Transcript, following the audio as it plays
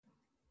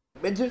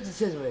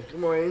Good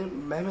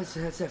morning. My name is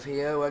Seth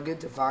here. Welcome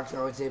to Fox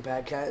ROC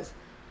Podcast.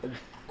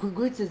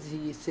 Good to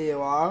see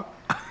you all.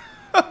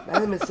 My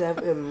name is Seth,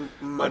 and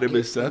Mike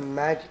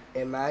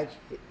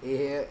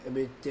here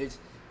with this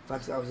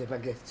Fox ROC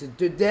Podcast. So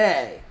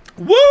today,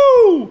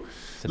 Woo!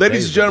 Today's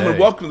Ladies and gentlemen, the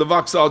day. welcome to the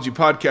Voxology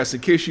Podcast. In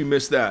case you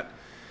missed that,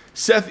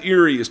 Seth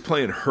Erie is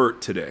playing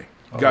hurt today.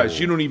 Guys,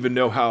 you don't even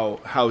know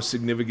how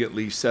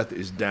significantly Seth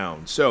is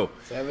down. So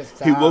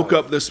he woke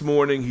up this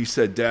morning. He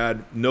said,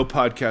 "Dad, no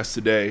podcast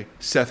today.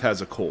 Seth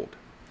has a cold."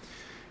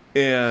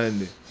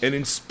 And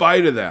in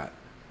spite of that,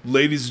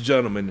 ladies and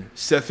gentlemen,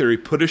 Seth Erie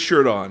put his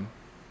shirt on,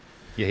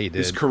 Yeah, he did.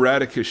 his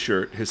Karatica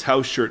shirt, his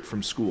house shirt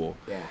from school,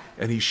 Yeah.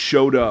 and he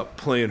showed up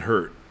playing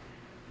hurt.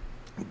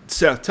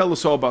 Seth, tell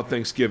us all about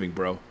Thanksgiving,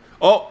 bro.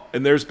 Oh,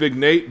 and there's Big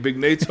Nate. Big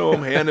Nate's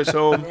home. Hannah's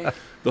home.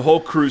 The whole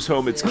crew's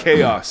home. It's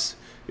chaos.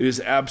 It is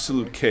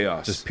absolute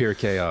chaos. Just pure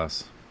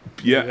chaos.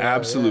 yeah,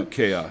 absolute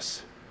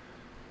chaos.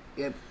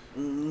 Yep.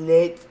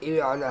 Nate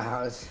here on the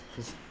house.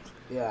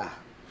 Yeah.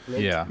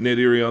 Nate, Yeah. Nate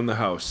Erie on the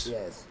house.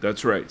 Yes.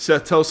 That's right.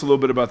 Seth, tell us a little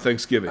bit about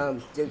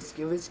Thanksgiving.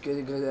 Thanksgiving's good.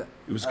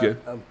 It was good.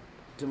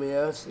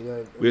 Tomatoes.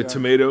 We had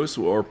tomatoes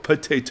or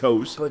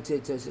potatoes,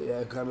 Potatoes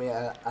coming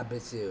out apple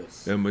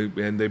juice.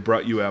 and they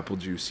brought you apple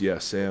juice.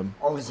 Yes, Sam.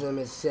 Oh, his name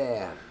is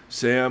Sam.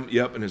 Sam,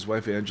 yep, and his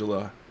wife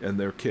Angela and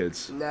their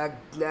kids. Now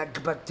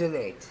back to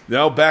Nate.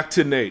 Now back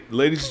to Nate.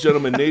 Ladies and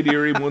gentlemen, Nate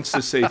Erie wants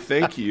to say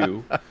thank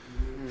you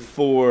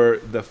for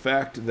the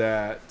fact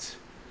that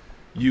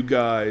you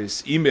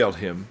guys emailed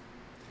him.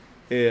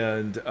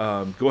 And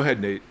go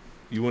ahead, Nate.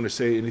 You want to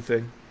say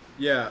anything?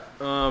 Yeah,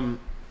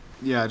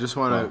 I just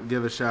want to Wow.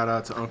 give a shout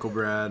out to Uncle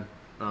Brad.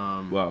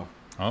 Wow.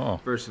 Oh.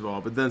 First of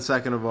all, but then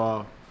second of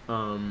all,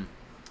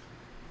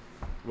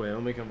 wait,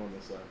 let me come on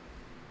this side.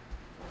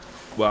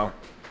 Wow.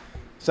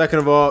 Second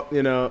of all,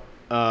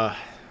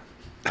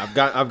 I've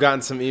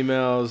gotten some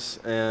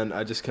emails, and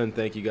I just couldn't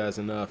thank you guys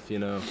enough.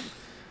 I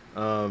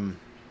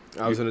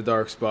was in a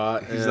dark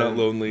spot. He's and not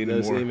lonely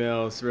those anymore.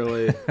 emails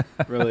really,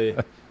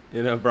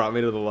 brought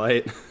me to the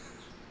light.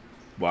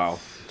 Wow.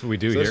 That's what we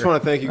do So I here. just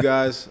want to thank you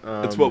guys.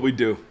 That's what we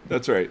do.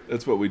 That's right.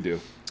 That's what we do.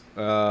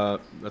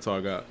 That's all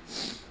I got.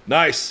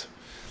 Nice.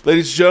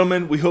 Ladies and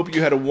gentlemen, we hope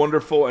you had a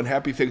wonderful and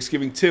happy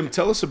Thanksgiving. Tim,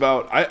 tell us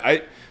about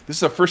this is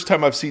the first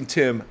time I've seen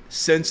Tim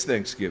since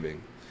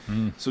Thanksgiving.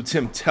 So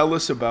Tim, tell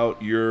us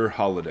about your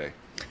holiday.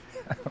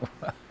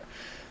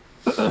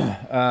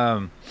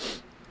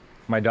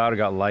 My daughter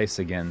got lice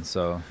again,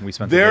 so we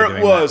spent the There day it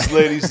doing was,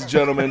 ladies and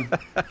gentlemen.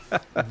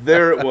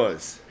 There it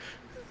was.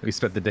 that. We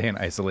spent the day in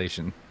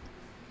isolation.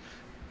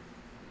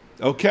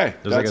 Okay.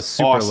 There's like a that's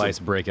super awesome. lice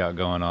breakout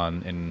going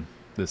on in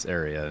this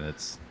area, and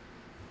it's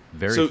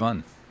very So-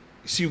 fun.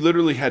 So you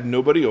literally had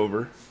nobody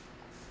over.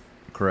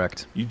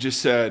 Correct. You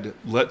just said,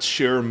 let's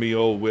share a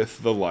meal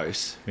with the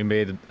lice. We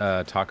made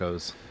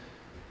tacos.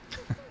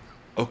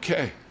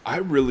 Okay. I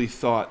really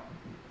thought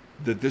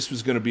that this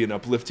was going to be an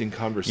uplifting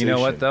conversation. You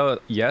know what, though?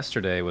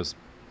 Yesterday was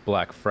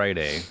Black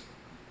Friday.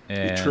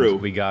 And True.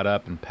 we got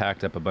up and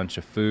packed up a bunch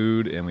of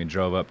food, and we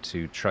drove up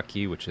to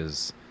Truckee, which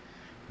is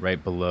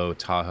right below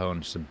Tahoe,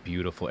 and just a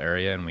beautiful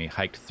area. And we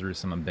hiked through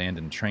some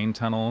abandoned train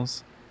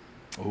tunnels,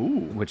 Ooh.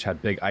 which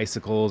had big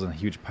icicles and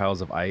huge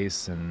piles of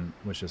ice, and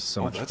which is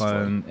so much that's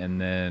fun. And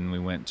then we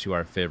went to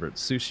our favorite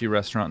sushi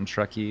restaurant in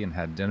Truckee and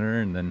had dinner,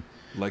 and then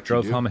Like you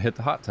drove do. home and hit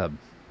the hot tub.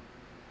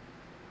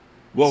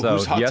 Well, So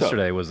who's hot tub?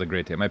 yesterday was a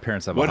great day. My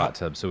parents have What a hot- hot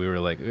tub, so we were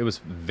like, it was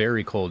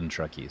very cold in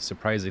Truckee,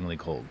 surprisingly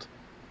cold,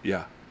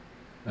 Yeah.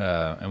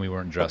 and we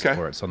weren't dressed Okay.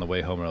 for it. So on the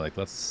way home, we are like,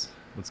 let's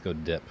go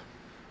dip.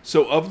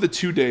 So of the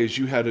 2 days,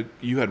 you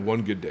had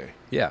one good day.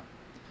 Yeah,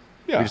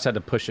 Yeah. we just had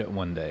to push it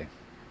one day.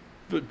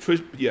 But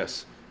push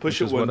it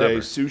Which is one day. whatever.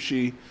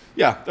 Sushi.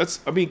 Yeah.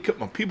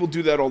 Come on. People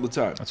do that all the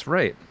time. That's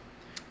right.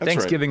 That's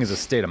Thanksgiving is a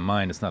state of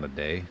mind. It's not a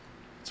day.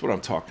 That's what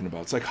I'm talking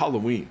about. It's like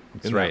Halloween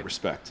in right. that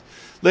respect.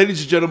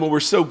 Ladies and gentlemen, we're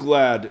so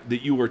glad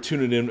that you are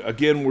tuning in.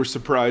 Again, we're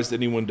surprised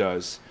anyone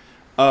does.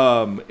 We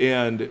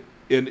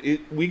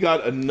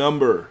got a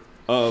number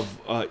of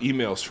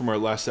emails from our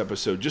last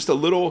episode. Just a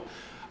little.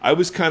 I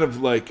was kind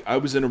of like I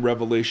was in a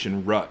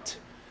revelation rut,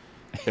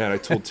 and I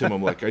told Tim,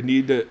 I'm like, I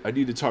need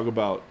to talk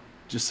about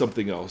just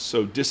something else.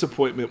 So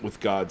disappointment with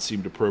God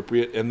seemed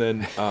appropriate, and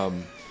then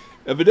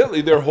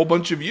evidently there are a whole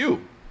bunch of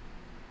you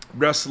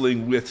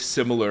wrestling with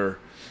similar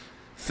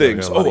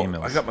things. got a lot of Oh,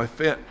 emails. I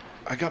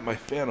got my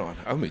fan on.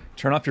 Let me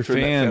Turn off your Turn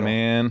that fan fan, on.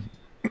 man.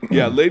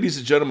 yeah, ladies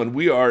and gentlemen,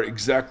 we are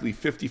exactly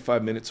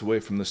 55 minutes away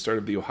from the start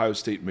of the Ohio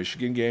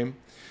State-Michigan game.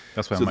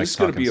 That's why So Mike's this is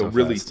going to talking be a so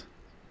really fast.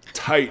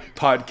 tight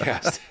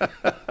podcast.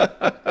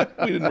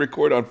 We didn't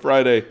record on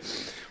Friday.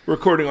 We're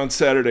recording on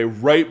Saturday,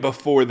 right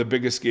before the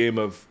biggest game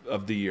of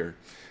the year,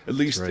 at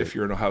least right. if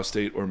you're an Ohio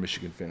State or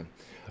Michigan fan.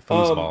 The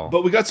foosball.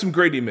 But we got some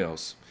great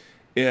emails.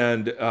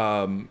 And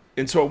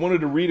so I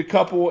wanted to read a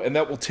couple, and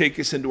that will take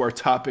us into our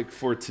topic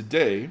for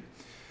today.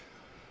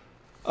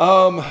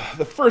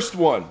 The first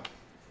one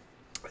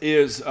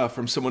is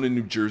from someone in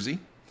New Jersey.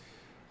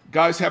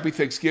 Guys, happy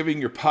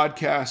Thanksgiving. Your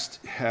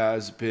podcast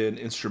has been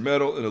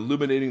instrumental in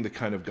illuminating the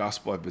kind of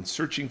gospel I've been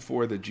searching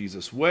for, the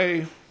Jesus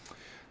way.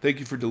 Thank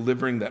you for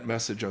delivering that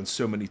message on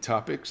so many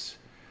topics.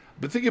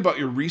 I've been thinking about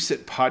your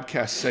recent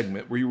podcast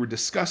segment where you were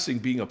discussing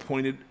being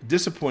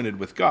disappointed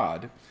with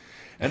God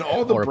and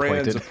all the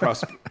brands of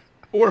prosperity.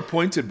 Or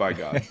appointed by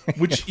God,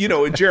 which,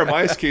 in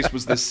Jeremiah's case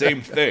was the same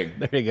thing.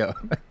 There you go.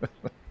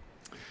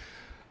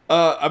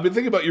 I've been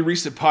thinking about your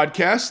recent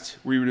podcast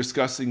where you were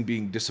discussing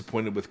being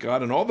disappointed with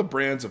God and all the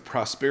brands of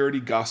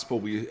prosperity gospel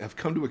we have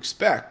come to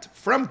expect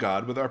from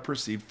God with our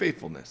perceived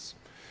faithfulness.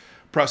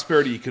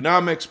 Prosperity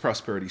economics,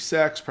 prosperity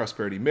sex,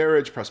 prosperity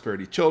marriage,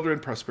 prosperity children,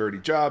 prosperity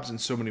jobs, and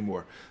so many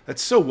more.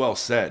 That's so well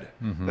said.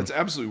 Mm-hmm. That's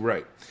absolutely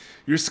right.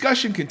 Your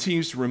discussion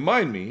continues to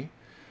remind me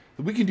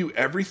that we can do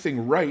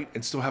everything right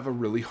and still have a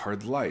really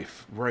hard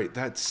life. Right,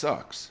 that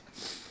sucks.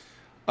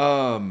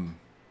 I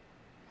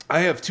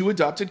have 2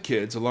 adopted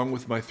kids along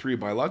with my 3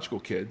 biological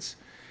kids,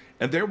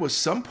 and there was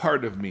some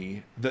part of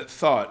me that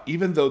thought,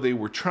 even though they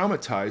were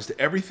traumatized,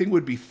 everything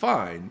would be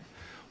fine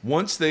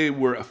once they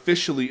were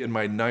officially in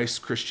my nice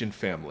Christian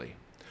family.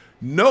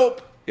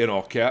 Nope, in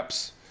all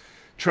caps.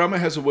 Trauma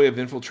has a way of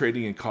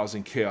infiltrating and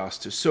causing chaos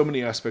to so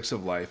many aspects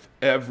of life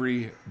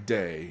every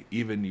day,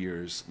 even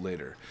years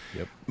later.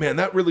 Yep. Man,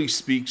 that really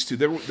speaks to,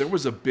 there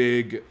was a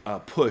big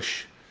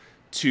push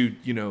to,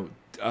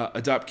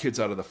 adopt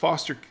kids out of the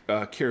foster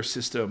care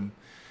system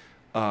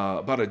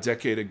about a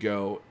decade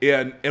ago,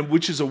 and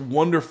which is a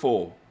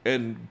wonderful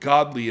and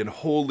godly and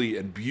holy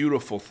and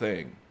beautiful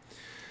thing.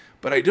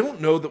 But I don't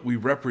know that we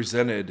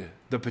represented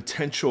the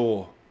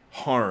potential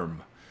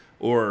harm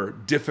or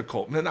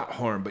not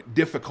harm, but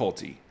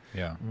difficulty.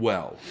 Yeah.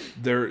 Well,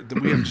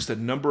 we have just a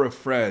number of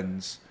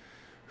friends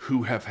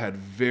who have had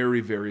very,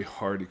 very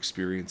hard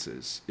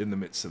experiences in the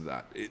midst of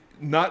that.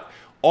 Not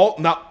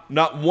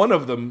one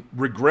of them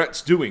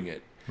regrets doing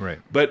it. Right.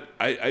 But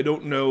I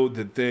don't know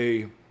that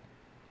they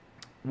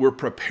were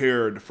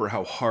prepared for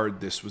how hard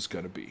this was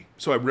going to be.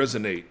 So I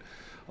resonate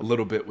a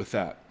little bit with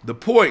that. The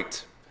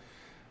point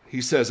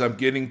he says I'm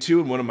getting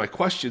to, and one of my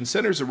questions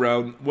centers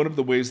around one of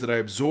the ways that I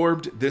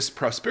absorbed this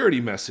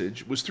prosperity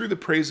message was through the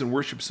praise and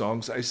worship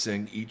songs I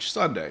sing each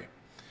Sunday.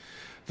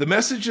 The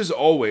message is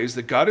always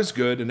that God is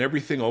good and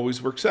everything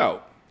always works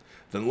out.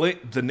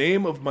 The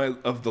name of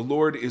the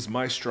Lord is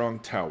my strong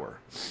tower.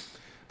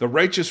 The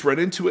righteous run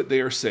into it,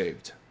 they are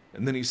saved.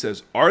 And then he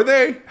says, are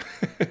they?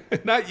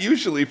 Not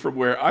usually from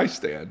where I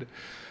stand.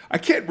 I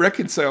can't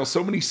reconcile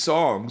so many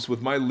songs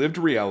with my lived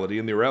reality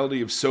and the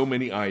reality of so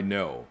many I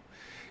know.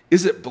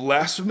 Is it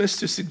blasphemous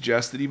to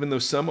suggest that even though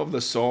some of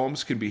the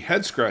Psalms can be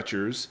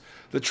head-scratchers,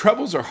 the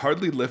troubles are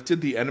hardly lifted,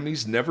 the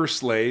enemies never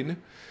slain?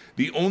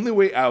 The only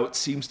way out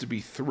seems to be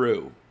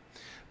through.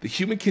 The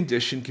human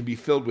condition can be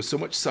filled with so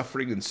much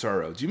suffering and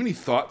sorrow. Do you have any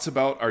thoughts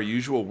about our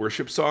usual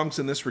worship songs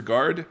in this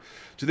regard?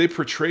 Do they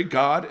portray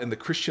God and the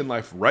Christian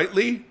life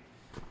rightly?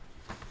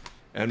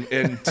 And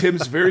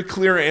Tim's very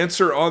clear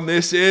answer on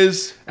this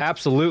is...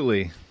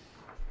 Absolutely.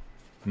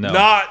 No.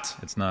 Not.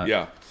 It's not.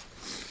 Yeah.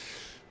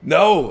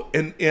 No,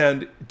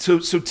 and so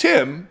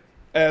Tim,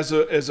 as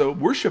a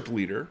worship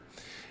leader,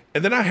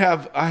 and then I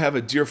have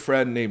a dear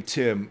friend named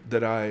Tim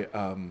that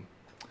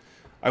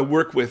I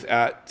work with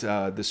at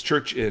this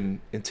church in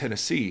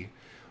Tennessee.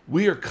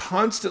 We're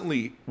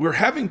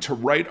having to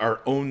write our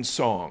own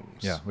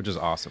songs. Yeah, which is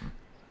awesome.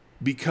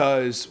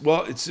 Because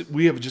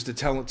we have just a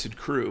talented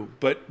crew,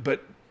 but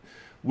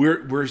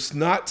we're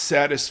not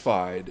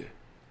satisfied.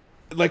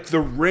 Like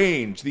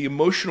the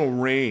emotional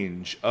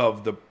range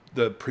of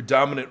the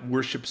predominant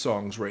worship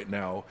songs right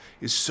now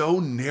is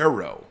so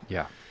narrow.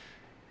 Yeah.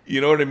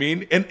 You know what I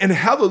mean? And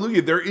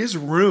hallelujah, there is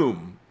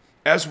room,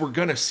 as we're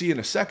going to see in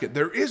a second,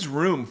 there is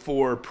room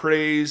for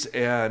praise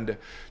and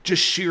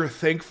just sheer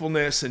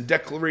thankfulness and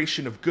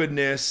declaration of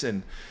goodness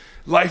and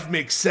life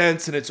makes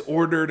sense and it's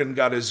ordered and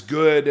God is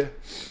good.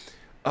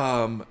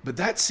 But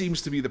that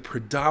seems to be the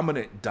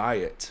predominant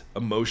diet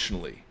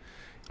emotionally.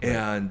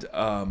 And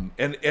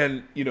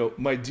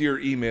my dear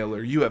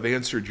emailer, you have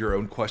answered your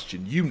own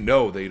question. You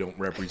know they don't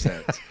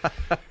represent.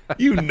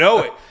 You know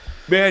it.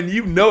 Man,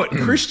 you know it.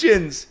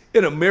 Christians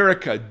in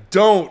America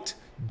don't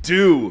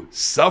do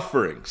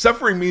suffering.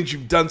 Suffering means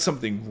you've done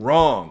something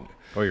wrong.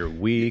 Or you're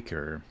weak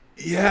or...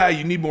 Yeah,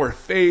 you need more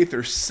faith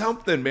or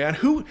something, man.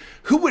 Who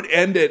would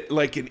end it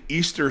like an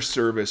Easter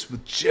service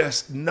with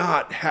just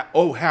not,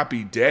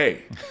 happy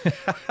day,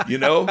 you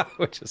know?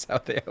 Which is how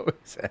they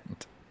always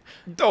end.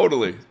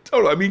 Totally.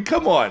 I mean,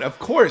 come on. Of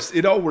course,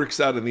 it all works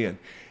out in the end.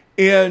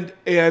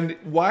 And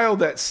while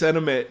that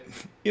sentiment,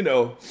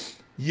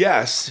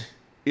 yes,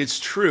 it's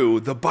true,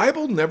 the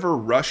Bible never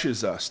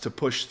rushes us to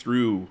push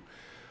through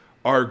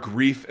our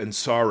grief and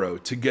sorrow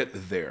to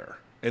get there.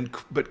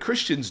 But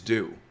Christians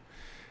do.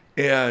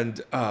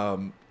 And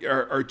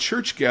our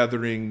church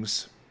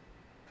gatherings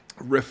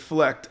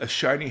reflect a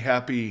shiny,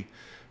 happy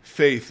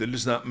faith that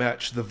does not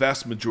match the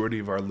vast majority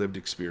of our lived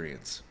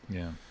experience.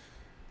 Yeah.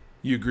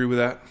 You agree with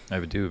that? I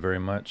do, very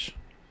much.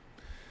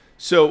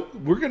 So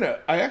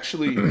I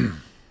actually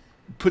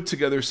put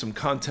together some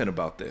content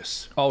about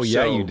this. Oh,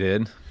 yeah, you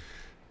did.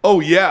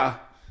 Oh, yeah.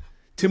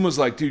 Tim was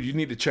like, dude, you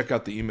need to check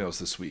out the emails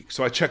this week.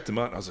 So I checked them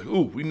out and I was like,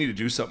 ooh, we need to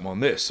do something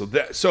on this.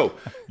 So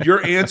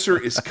your answer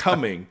is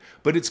coming,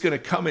 but it's going to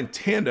come in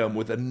tandem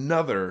with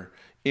another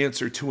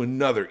answer to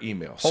another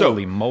email.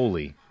 Holy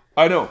moly.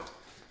 I know.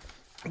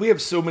 We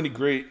have so many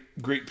great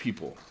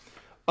people.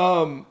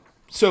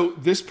 So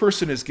this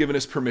person has given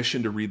us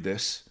permission to read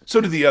this.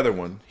 So did the other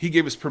one. He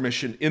gave us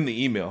permission in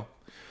the email.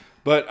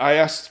 But I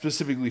asked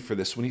specifically for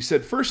this one. He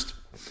said, first,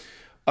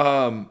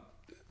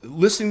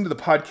 listening to the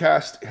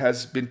podcast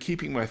has been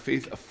keeping my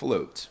faith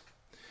afloat.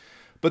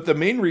 But the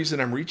main reason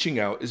I'm reaching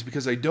out is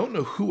because I don't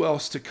know who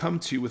else to come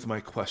to with my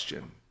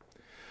question.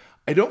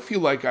 I don't feel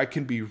like I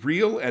can be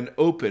real and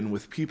open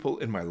with people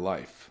in my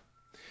life,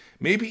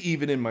 maybe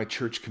even in my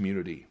church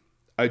community.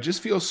 I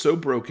just feel so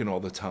broken all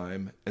the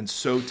time and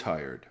so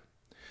tired.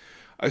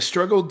 I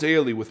struggle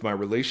daily with my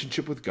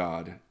relationship with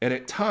God, and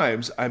at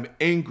times I'm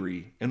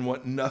angry and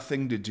want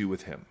nothing to do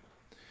with Him.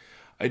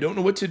 I don't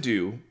know what to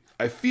do.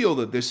 I feel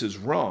that this is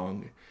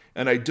wrong,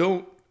 and I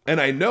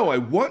know I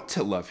want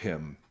to love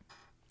Him,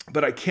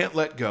 but I can't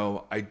let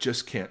go. I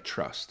just can't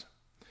trust.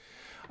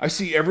 I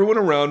see everyone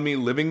around me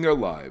living their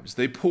lives.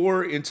 They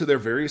pour into their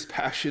various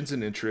passions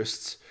and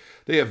interests.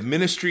 They have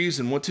ministries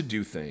and want to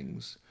do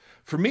things.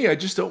 For me, I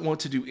just don't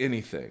want to do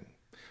anything.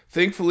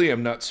 Thankfully,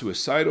 I'm not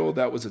suicidal.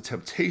 That was a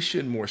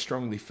temptation more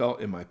strongly felt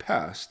in my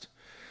past,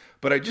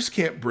 but I just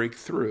can't break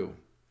through.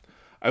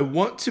 I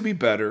want to be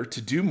better,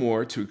 to do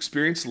more, to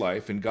experience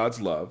life and God's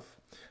love,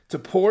 to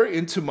pour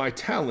into my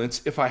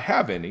talents, if I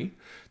have any,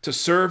 to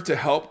serve, to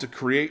help, to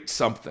create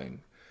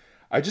something.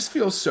 I just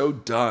feel so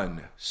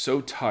done,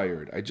 so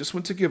tired. I just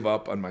want to give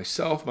up on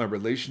myself, my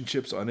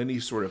relationships, on any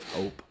sort of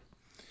hope.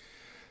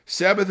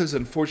 Sabbath is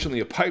unfortunately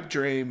a pipe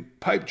dream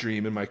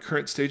in my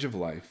current stage of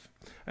life,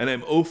 and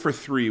I'm 0 for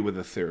 3 with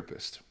a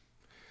therapist.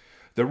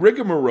 The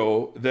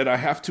rigmarole that I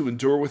have to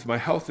endure with my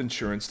health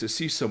insurance to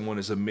see someone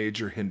is a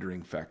major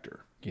hindering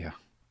factor. Yeah.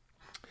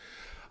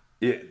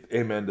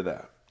 Amen to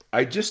that.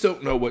 I just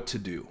don't know what to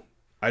do.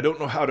 I don't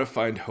know how to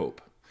find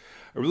hope.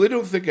 I really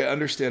don't think I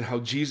understand how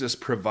Jesus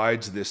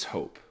provides this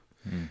hope.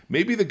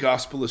 Maybe the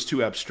gospel is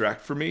too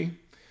abstract for me.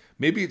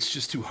 Maybe it's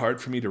just too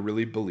hard for me to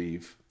really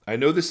believe. I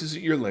know this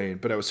isn't your lane,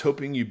 but I was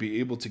hoping you'd be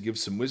able to give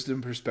some wisdom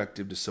and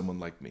perspective to someone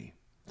like me.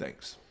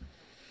 Thanks.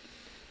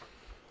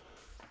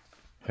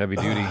 Heavy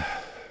duty.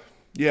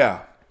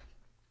 Yeah.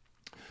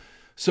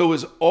 So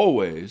as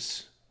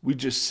always, we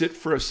just sit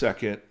for a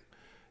second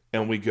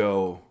and we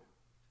go,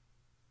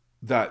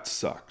 that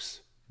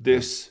sucks.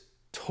 This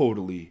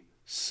totally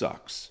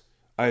sucks.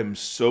 I am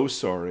so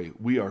sorry.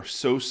 We are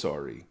so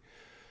sorry.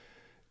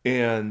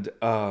 And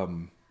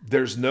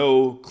there's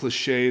no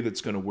cliche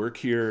that's going to work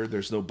here.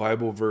 There's no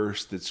Bible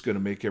verse that's going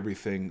to make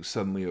everything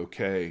suddenly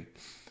okay.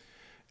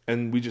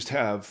 And we just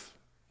have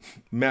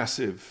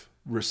massive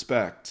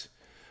respect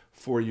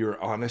for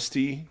your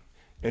honesty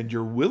and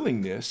your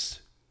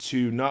willingness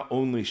to not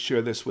only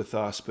share this with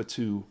us, but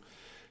to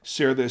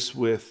share this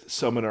with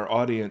some in our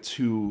audience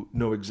who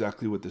know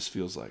exactly what this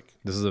feels like.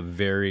 This is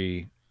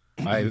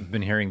I've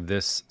been hearing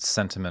this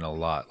sentiment a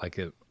lot. I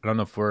don't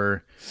know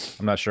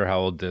I'm not sure how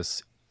old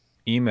this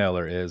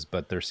emailer is,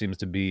 but there seems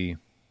to be,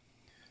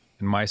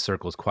 in my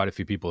circles, quite a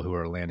few people who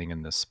are landing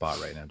in this spot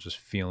right now, just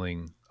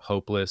feeling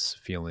hopeless,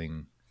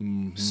 feeling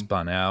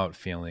spun out,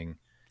 feeling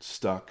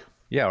stuck.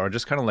 Yeah, or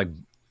just kind of like,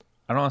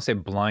 I don't want to say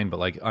blind, but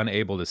like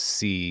unable to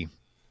see,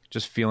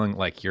 just feeling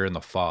like you're in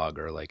the fog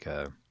or like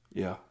a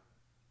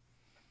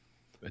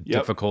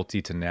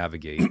difficulty to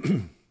navigate.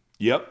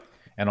 Yep.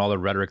 And all the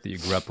rhetoric that you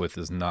grew up with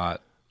is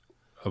not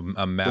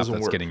a map Doesn't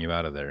that's work. getting you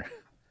out of there.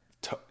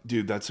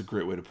 Dude, that's a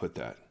great way to put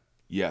that.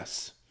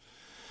 Yes.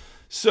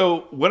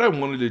 So what I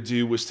wanted to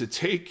do was to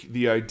take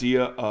the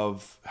idea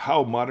of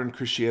how modern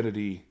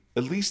Christianity,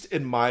 at least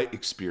in my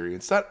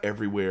experience, not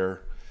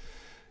everywhere,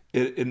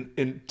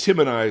 in Tim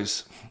and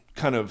I's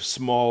kind of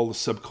small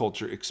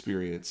subculture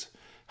experience,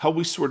 how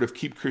we sort of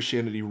keep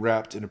Christianity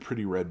wrapped in a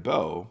pretty red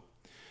bow,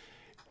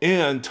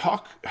 and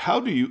talk, how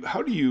do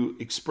you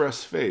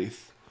express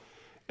faith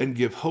and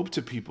give hope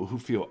to people who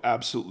feel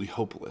absolutely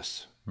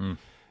hopeless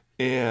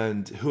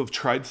and who have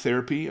tried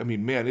therapy. I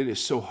mean, man, it is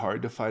so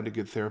hard to find a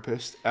good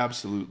therapist.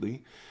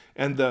 Absolutely.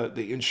 And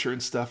the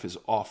insurance stuff is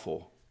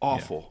awful.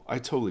 Yeah. I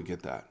totally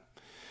get that.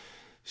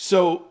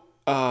 So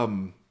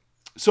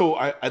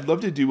I'd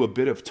love to do a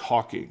bit of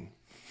talking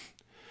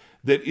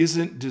that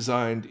isn't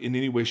designed in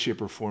any way,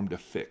 shape, or form to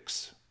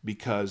fix,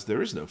 because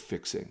there is no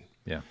fixing.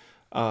 Yeah.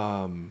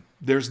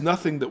 There's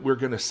nothing that we're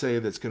going to say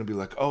that's going to be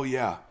like, oh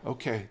yeah,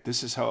 okay,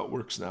 this is how it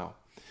works now.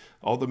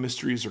 All the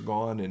mysteries are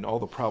gone and all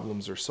the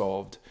problems are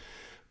solved.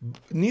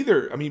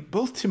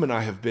 Both Tim and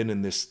I have been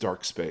in this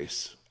dark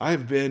space.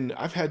 I've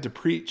had to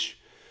preach,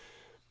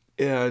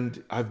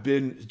 and I've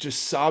been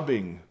just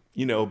sobbing,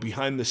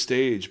 behind the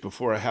stage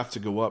before I have to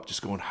go up,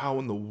 just going, how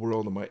in the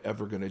world am I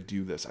ever going to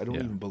do this? I don't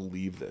even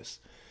believe this.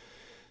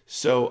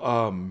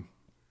 So,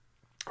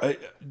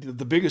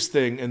 the biggest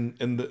thing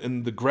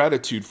and the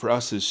gratitude for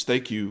us is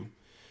thank you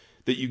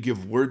that you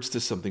give words to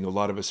something a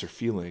lot of us are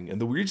feeling. And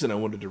the reason I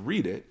wanted to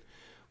read it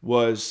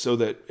was so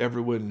that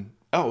everyone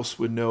else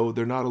would know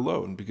they're not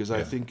alone, because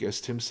I think,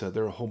 as Tim said,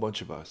 there are a whole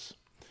bunch of us.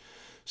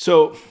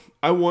 So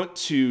I want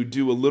to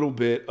do a little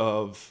bit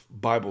of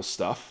Bible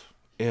stuff,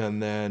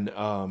 and then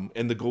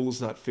and the goal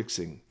is not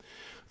fixing.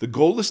 The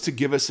goal is to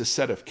give us a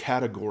set of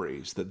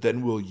categories that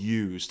then we'll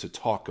use to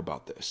talk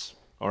about this.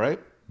 All right?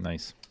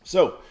 Nice.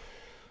 So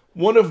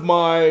one of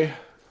my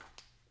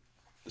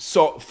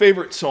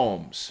favorite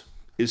Psalms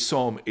is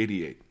Psalm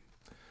 88.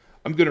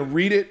 I'm going to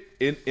read it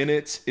in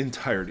its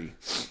entirety.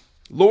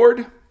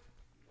 Lord,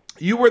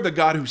 you are the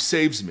God who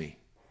saves me.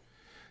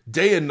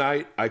 Day and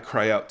night I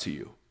cry out to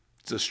you.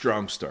 It's a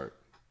strong start.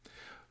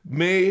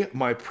 May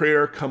my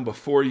prayer come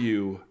before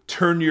you.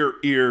 Turn your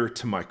ear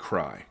to my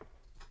cry.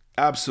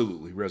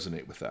 Absolutely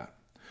resonate with that.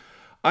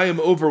 I am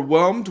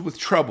overwhelmed with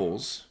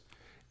troubles,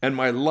 and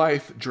my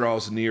life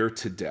draws near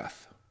to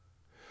death.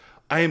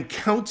 I am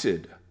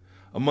counted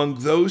among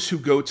those who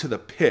go to the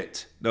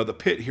pit. Now, the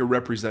pit here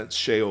represents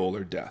Sheol,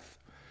 or death.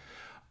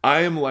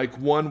 I am like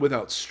one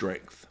without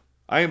strength.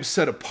 I am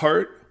set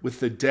apart with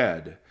the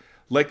dead,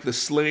 like the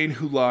slain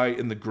who lie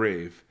in the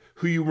grave,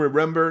 who you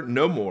remember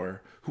no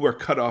more, who are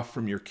cut off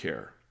from your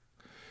care.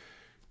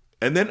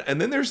 And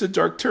then there's a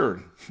dark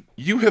turn.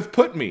 You have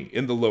put me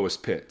in the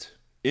lowest pit,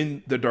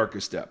 in the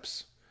darkest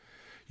depths.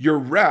 Your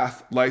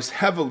wrath lies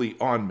heavily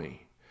on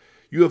me.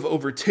 You have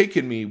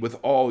overtaken me with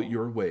all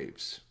your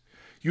waves.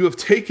 You have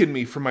taken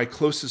me from my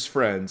closest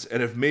friends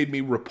and have made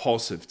me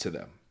repulsive to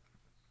them.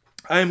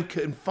 I am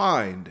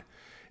confined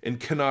and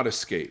cannot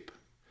escape.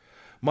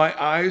 My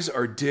eyes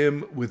are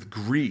dim with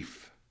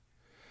grief.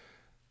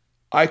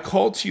 I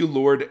call to you,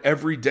 Lord,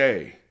 every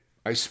day.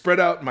 I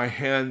spread out my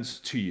hands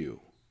to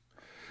you.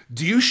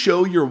 Do you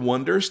show your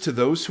wonders to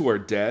those who are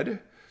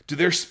dead? Do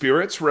their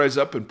spirits rise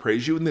up and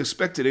praise you? And the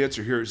expected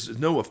answer here is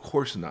no, of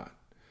course not.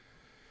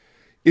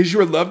 Is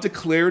your love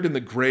declared in the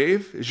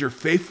grave? Is your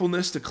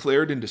faithfulness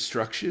declared in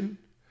destruction?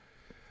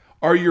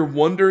 Are your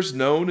wonders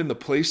known in the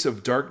place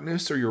of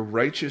darkness, or your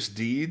righteous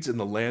deeds in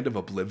the land of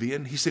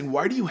oblivion? He's saying,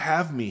 why do you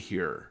have me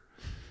here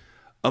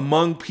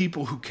among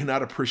people who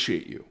cannot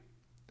appreciate you?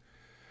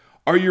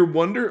 Are your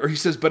wonder, or he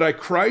says, but I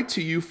cry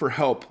to you for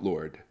help,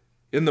 Lord.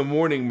 In the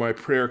morning, my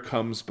prayer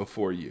comes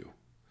before you.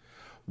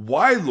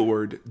 Why,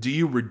 Lord, do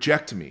you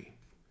reject me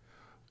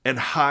and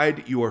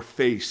hide your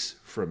face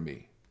from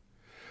me?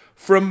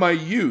 From my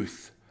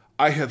youth,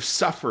 I have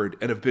suffered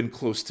and have been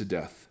close to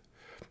death.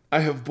 I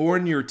have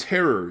borne your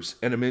terrors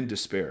and am in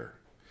despair.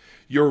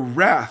 Your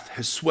wrath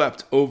has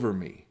swept over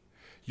me.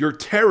 Your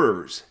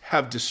terrors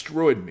have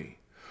destroyed me.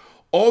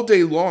 All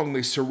day long,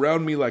 they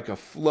surround me like a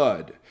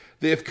flood.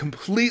 They have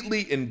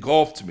completely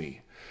engulfed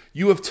me.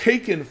 You have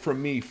taken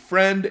from me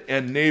friend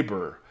and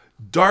neighbor.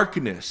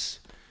 Darkness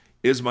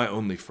is my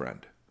only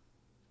friend.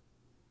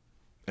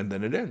 And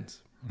then it ends.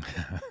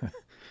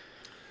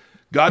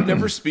 God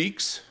never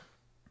speaks.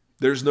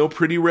 There's no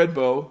pretty red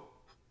bow.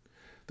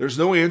 There's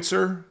no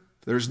answer.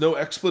 There's no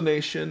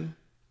explanation.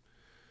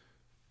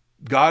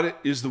 God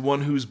is the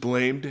one who's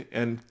blamed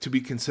and to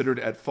be considered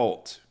at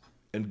fault,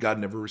 and God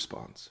never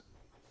responds.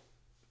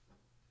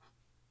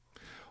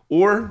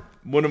 Or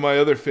one of my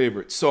other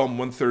favorites, Psalm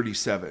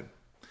 137.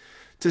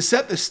 To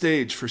set the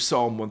stage for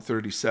Psalm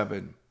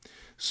 137,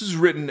 this is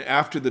written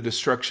after the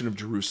destruction of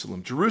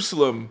Jerusalem.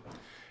 Jerusalem,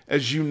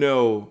 as you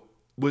know,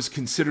 was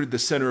considered the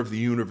center of the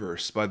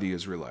universe by the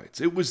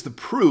Israelites. It was the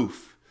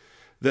proof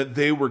that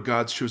they were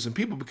God's chosen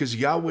people because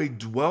Yahweh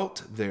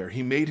dwelt there.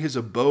 He made his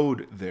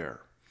abode there.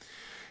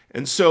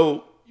 And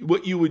so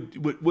what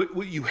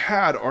you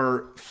had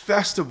are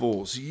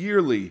festivals,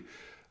 yearly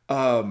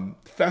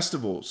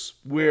festivals,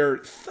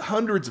 where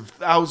hundreds of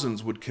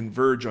thousands would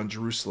converge on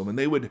Jerusalem, and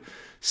they would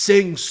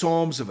sing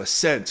psalms of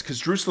ascent because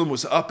Jerusalem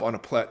was up on a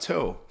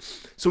plateau.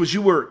 So as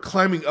you were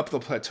climbing up the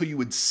plateau, you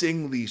would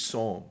sing these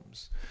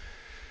psalms.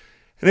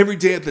 And every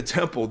day at the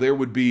temple, there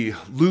would be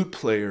lute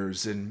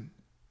players and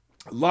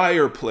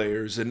lyre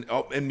players and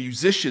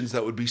musicians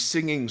that would be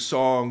singing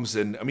songs.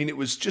 And I mean, it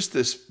was just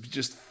this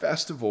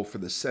festival for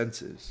the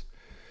senses.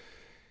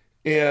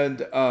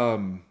 And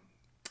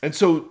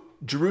so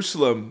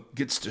Jerusalem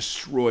gets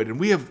destroyed, and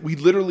we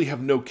literally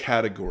have no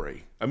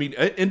category. I mean,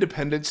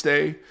 Independence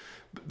Day,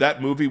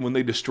 that movie when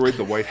they destroyed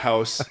the White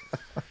House,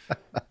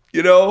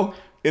 in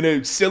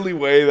a silly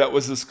way, that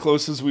was as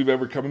close as we've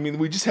ever come. I mean,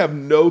 we just have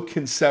no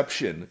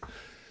conception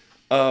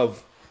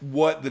of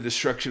what the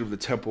destruction of the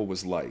temple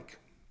was like.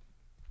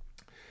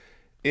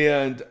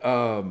 And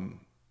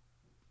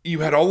you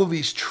had all of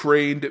these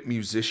trained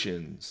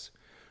musicians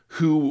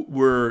who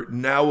were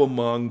now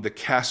among the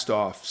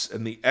cast-offs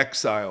and the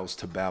exiles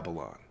to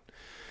Babylon.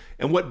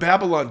 And what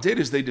Babylon did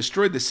is they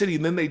destroyed the city,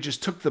 and then they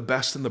just took the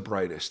best and the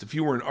brightest. If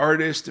you were an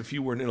artist, if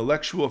you were an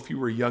intellectual, if you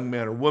were a young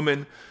man or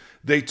woman,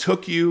 they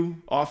took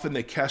you. Often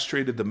they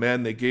castrated the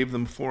men. They gave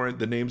them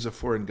the names of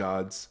foreign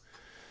gods.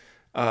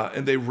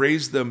 And they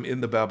raised them in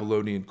the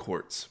Babylonian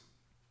courts.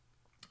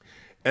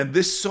 And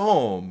this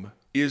psalm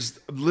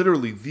is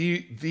literally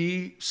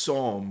the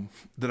psalm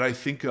that I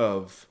think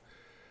of.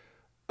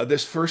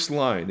 This first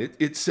line,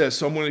 it says,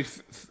 Psalm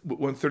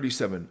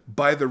 137,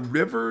 by the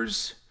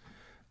rivers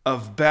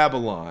of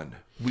Babylon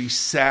we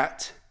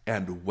sat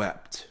and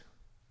wept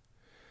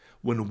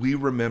when we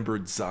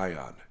remembered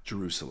Zion,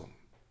 Jerusalem.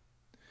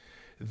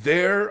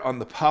 There on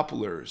the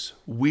poplars,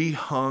 we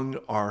hung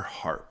our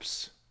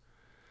harps.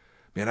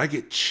 Man, I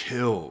get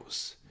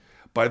chills.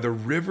 By the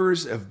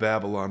rivers of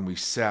Babylon, we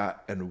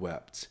sat and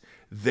wept.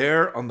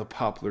 There on the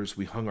poplars,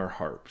 we hung our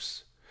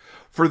harps.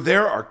 For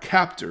there our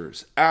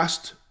captors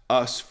asked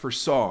us for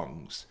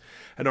songs,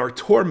 and our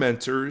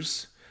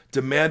tormentors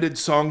demanded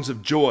songs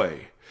of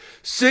joy.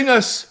 Sing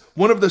us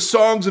one of the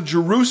songs of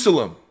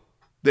Jerusalem,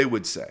 they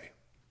would say.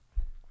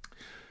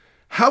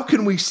 How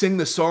can we sing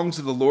the songs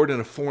of the Lord in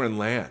a foreign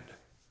land?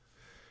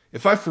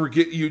 If I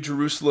forget you,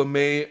 Jerusalem,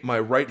 may my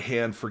right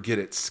hand forget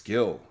its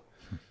skill.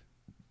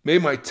 May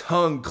my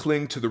tongue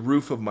cling to the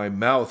roof of my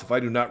mouth if I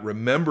do not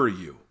remember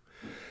you.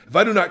 If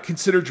I do not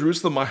consider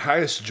Jerusalem my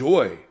highest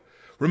joy.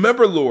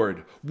 Remember,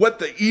 Lord, what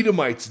the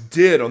Edomites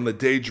did on the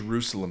day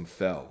Jerusalem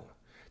fell.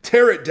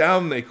 Tear it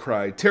down, they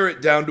cried. Tear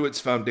it down to its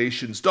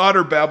foundations.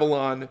 Daughter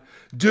Babylon,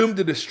 doomed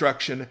to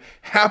destruction,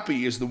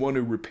 happy is the one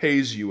who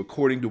repays you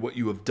according to what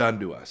you have done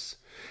to us.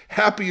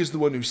 Happy is the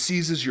one who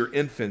seizes your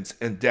infants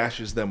and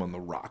dashes them on the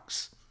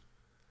rocks.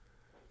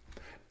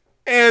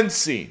 And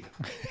scene.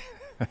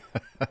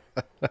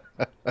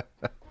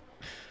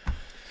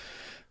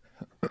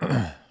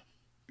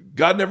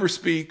 God never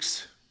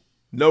speaks,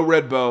 no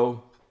red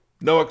bow,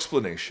 no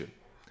explanation.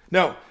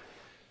 Now,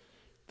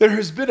 there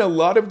has been a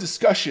lot of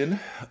discussion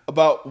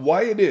about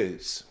why it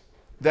is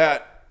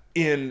that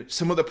in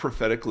some of the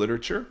prophetic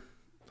literature,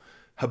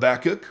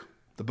 Habakkuk,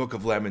 the book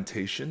of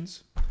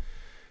Lamentations,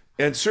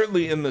 and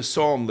certainly in the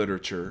Psalm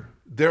literature,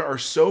 there are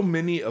so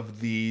many of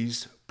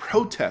these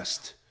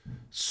protest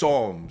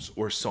psalms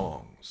or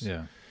songs.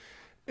 Yeah.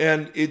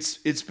 And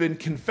it's been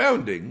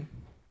confounding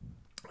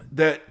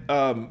that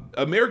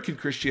American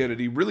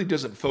Christianity really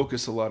doesn't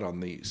focus a lot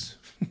on these.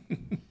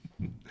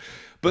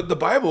 But the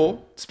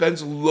Bible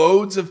spends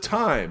loads of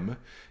time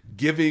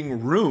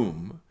giving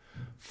room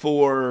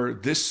for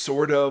this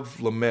sort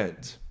of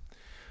lament.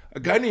 A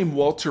guy named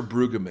Walter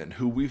Brueggemann,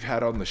 who we've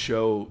had on the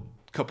show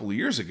a couple of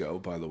years ago,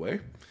 by the way,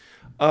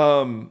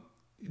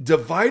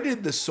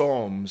 divided the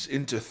Psalms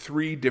into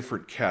 3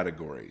 different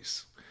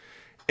categories.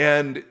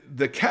 And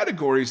the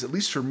categories, at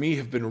least for me,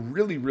 have been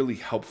really, really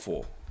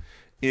helpful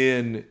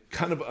in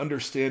kind of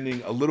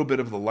understanding a little bit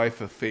of the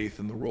life of faith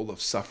and the role of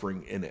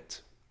suffering in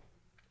it.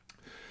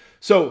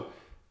 So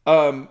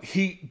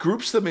he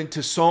groups them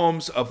into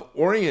Psalms of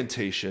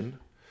orientation,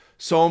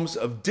 Psalms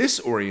of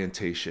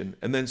disorientation,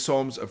 and then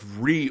Psalms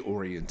of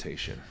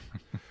reorientation.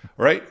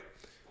 Right?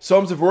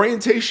 Psalms of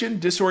orientation,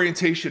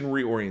 disorientation,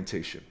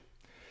 reorientation.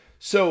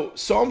 So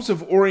Psalms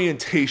of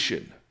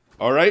orientation,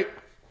 all right?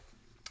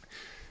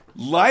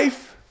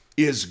 Life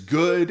is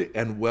good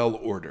and well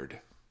ordered.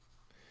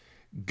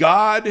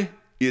 God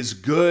is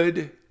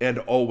good and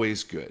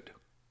always good.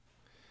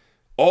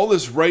 All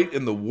is right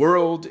in the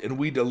world, and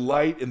we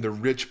delight in the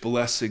rich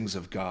blessings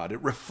of God.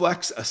 It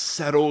reflects a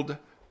settled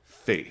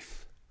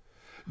faith.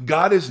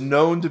 God is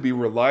known to be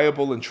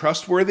reliable and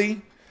trustworthy.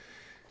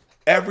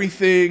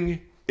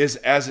 Everything is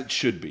as it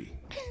should be.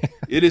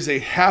 It is a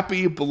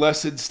happy,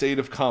 blessed state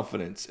of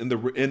confidence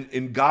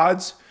in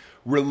God's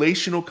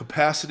relational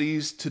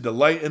capacities to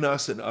delight in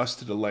us and us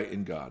to delight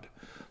in God.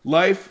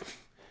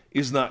 Life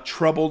is not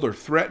troubled or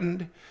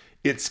threatened.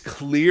 It's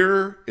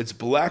clear, it's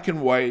black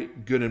and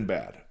white, good and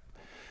bad.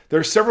 There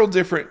are several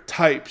different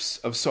types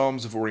of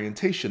Psalms of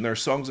orientation. There are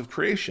songs of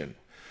creation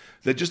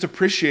that just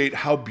appreciate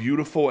how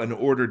beautiful and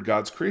ordered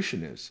God's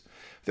creation is.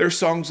 There are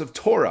songs of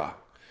Torah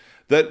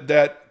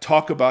that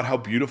talk about how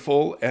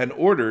beautiful and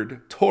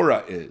ordered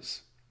Torah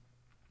is.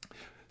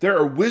 There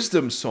are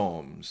wisdom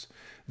psalms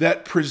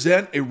that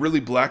present a really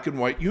black and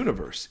white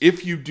universe.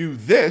 If you do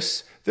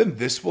this, then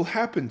this will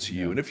happen to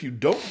you. And if you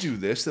don't do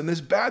this, then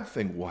this bad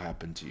thing will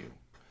happen to you.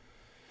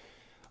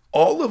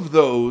 All of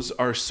those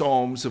are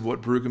psalms of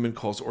what Brueggemann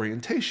calls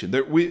orientation.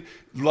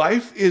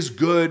 Life is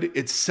good,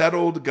 it's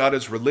settled, God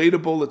is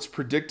relatable, it's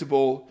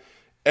predictable,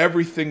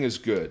 everything is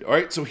good. All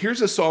right, so here's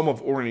a psalm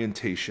of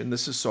orientation.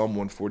 This is Psalm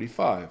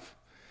 145.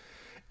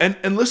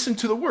 And listen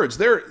to the words.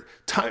 There are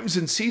times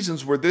and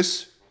seasons where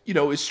this,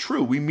 is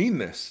true. We mean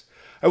this.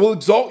 I will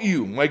exalt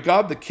you, my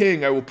God the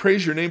King. I will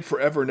praise your name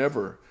forever and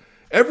ever.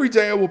 Every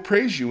day I will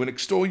praise you and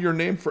extol your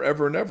name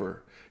forever and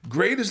ever.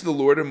 Great is the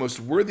Lord and most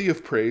worthy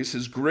of praise.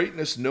 His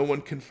greatness no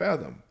one can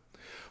fathom.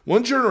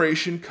 One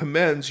generation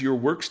commends your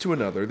works to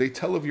another. They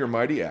tell of your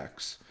mighty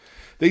acts.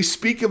 They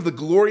speak of the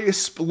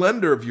glorious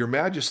splendor of your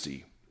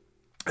majesty.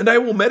 And I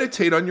will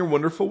meditate on your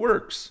wonderful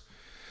works.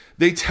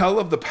 They tell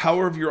of the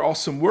power of your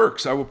awesome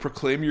works. I will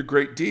proclaim your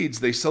great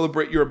deeds. They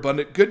celebrate your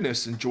abundant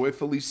goodness and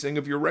joyfully sing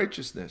of your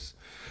righteousness.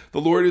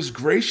 The Lord is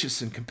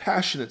gracious and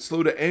compassionate,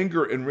 slow to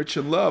anger and rich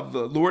in love.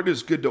 The Lord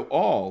is good to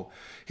all.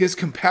 He has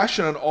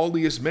compassion on all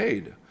he has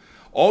made.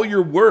 All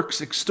your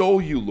works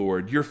extol you,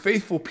 Lord. Your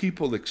faithful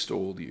people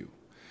extol you.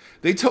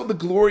 They tell the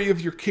glory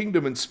of your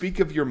kingdom and speak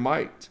of your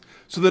might,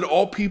 so that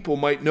all people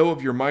might know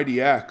of your mighty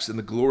acts and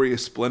the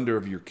glorious splendor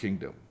of your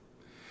kingdom.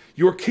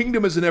 Your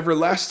kingdom is an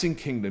everlasting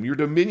kingdom. Your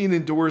dominion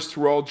endures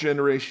through all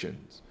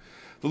generations.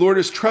 The Lord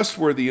is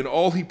trustworthy in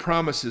all he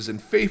promises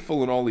and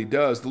faithful in all he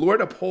does. The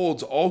Lord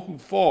upholds all who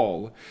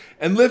fall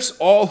and lifts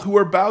all who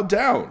are bowed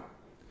down.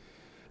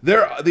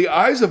 The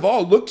eyes of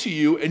all look to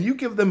you, and you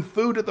give them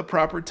food at the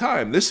proper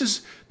time. This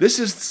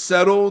is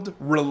settled,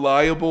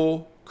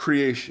 reliable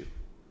creation.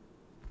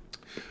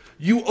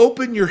 You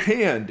open your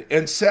hand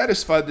and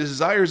satisfy the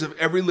desires of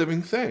every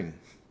living thing.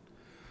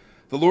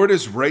 The Lord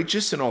is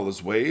righteous in all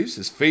his ways,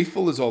 as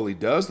faithful as all he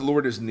does. The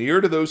Lord is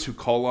near to those who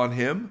call on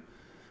him.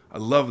 I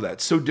love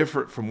that. So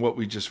different from what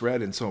we just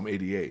read in Psalm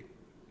 88.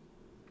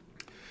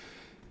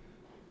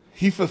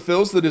 He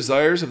fulfills the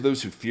desires of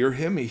those who fear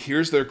him. He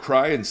hears their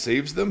cry and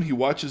saves them. He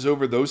watches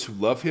over those who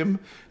love him,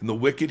 and the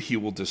wicked he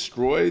will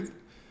destroy.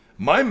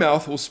 My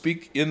mouth will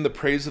speak in the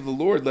praise of the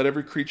Lord. Let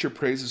every creature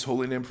praise his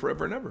holy name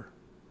forever and ever.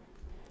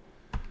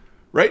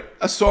 Right?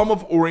 A psalm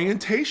of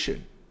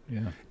orientation.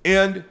 Yeah.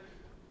 And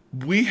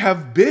we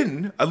have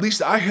been, at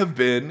least I have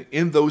been,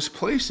 in those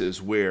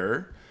places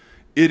where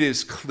it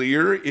is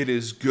clear, it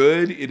is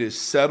good, it is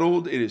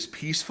settled, it is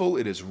peaceful,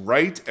 it is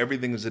right,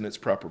 everything is in its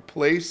proper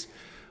place.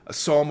 A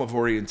psalm of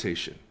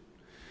orientation.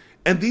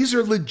 And these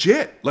are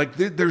legit. Like,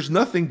 there's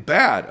nothing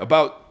bad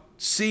about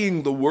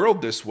seeing the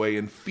world this way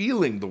and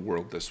feeling the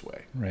world this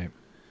way. Right.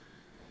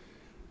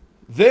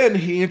 Then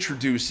he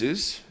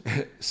introduces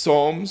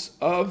psalms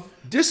of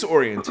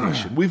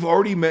disorientation. We've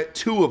already met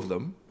two of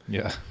them.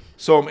 Yeah.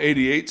 Psalm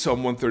 88,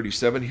 Psalm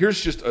 137.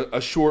 Here's just a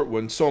short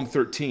one, Psalm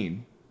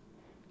 13.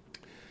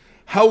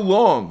 How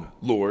long,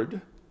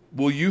 Lord,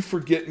 will you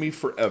forget me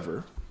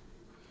forever?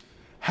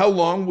 How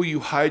long will you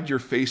hide your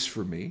face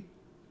from me?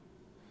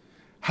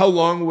 How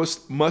long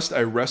must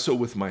I wrestle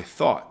with my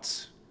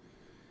thoughts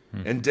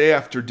and day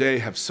after day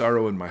have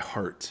sorrow in my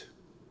heart?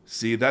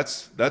 See,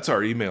 that's our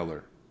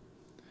emailer.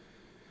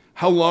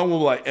 How long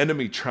will my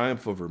enemy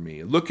triumph over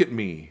me? Look at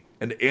me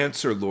and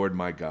answer, Lord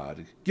my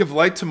God. Give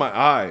light to my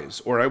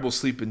eyes, or I will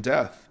sleep in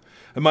death.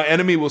 And my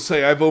enemy will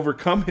say, I've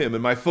overcome him,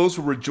 and my foes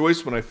will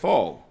rejoice when I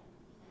fall.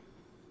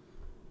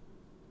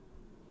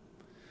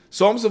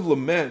 Psalms of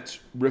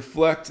lament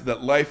reflect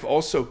that life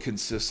also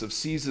consists of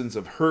seasons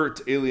of hurt,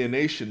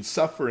 alienation,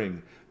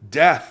 suffering,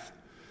 death,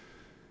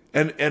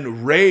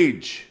 and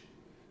rage,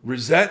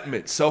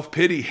 resentment,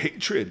 self-pity,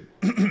 hatred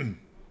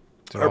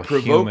are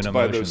provoked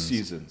by those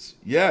seasons.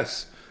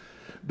 Yes.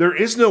 There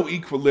is no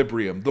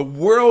equilibrium. The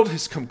world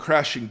has come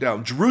crashing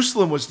down.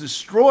 Jerusalem was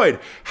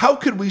destroyed. How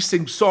could we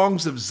sing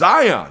songs of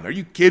Zion? Are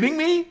you kidding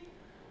me?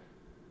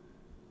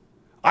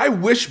 I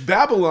wish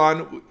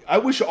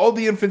all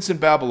the infants in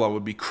Babylon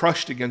would be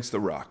crushed against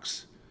the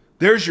rocks.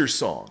 There's your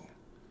song.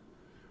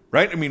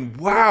 Right? I mean,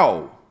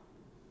 wow.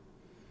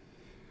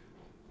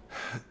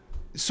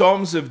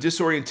 Psalms of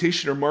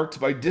disorientation are marked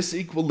by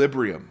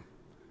disequilibrium.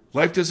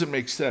 Life doesn't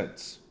make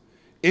sense.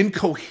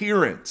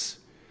 Incoherence.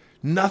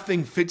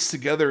 Nothing fits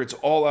together. It's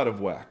all out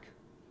of whack.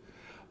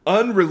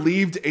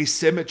 Unrelieved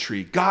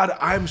asymmetry. God,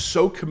 I'm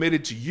so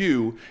committed to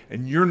you,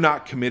 and you're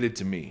not committed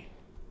to me.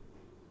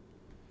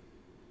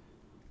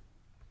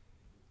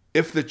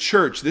 If the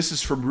church, this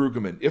is from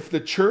Brueggemann, if the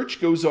church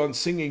goes on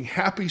singing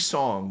happy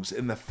songs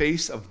in the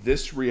face of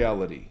this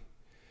reality,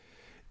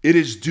 it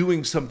is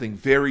doing something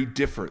very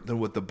different than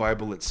what the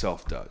Bible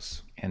itself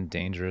does. And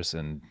dangerous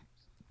and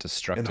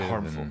destructive. And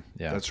harmful.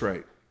 Yeah. That's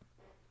right.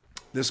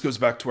 This goes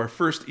back to our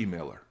first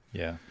emailer.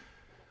 Yeah.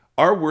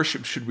 Our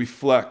worship should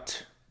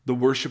reflect the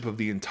worship of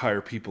the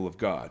entire people of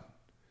God,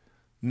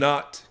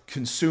 not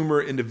consumer,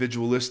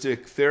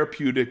 individualistic,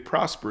 therapeutic,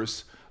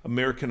 prosperous,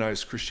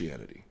 Americanized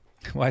Christianity.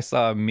 Well, I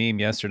saw a meme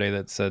yesterday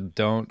that said,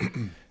 don't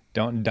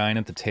dine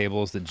at the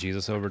tables that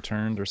Jesus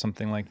overturned, or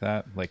something like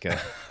that. Like a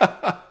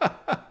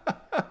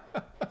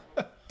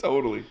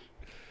Totally.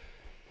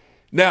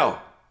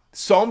 Now,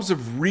 Psalms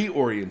of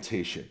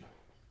reorientation.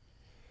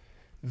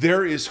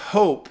 There is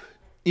hope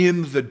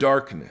in the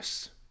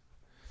darkness.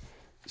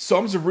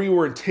 Psalms of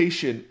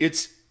reorientation,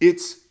 it's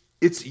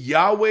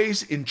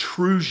Yahweh's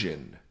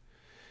intrusion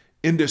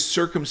into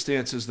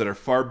circumstances that are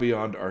far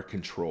beyond our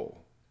control.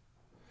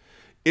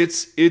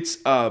 It's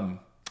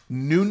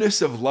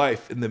newness of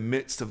life in the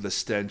midst of the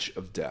stench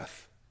of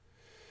death.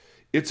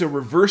 It's a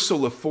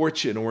reversal of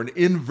fortune or an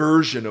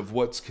inversion of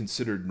what's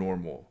considered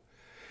normal.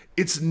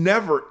 It's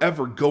never,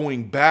 ever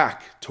going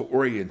back to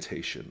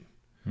orientation,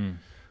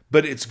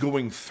 but it's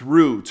going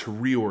through to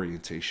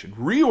reorientation.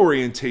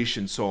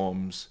 Reorientation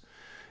psalms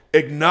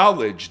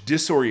acknowledge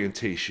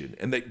disorientation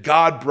and that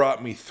God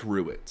brought me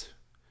through it.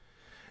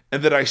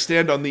 And that I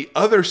stand on the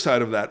other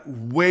side of that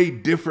way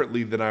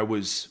differently than I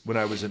was when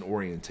I was in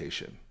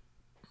orientation.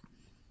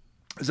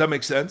 Does that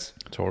make sense?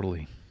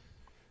 Totally.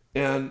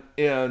 And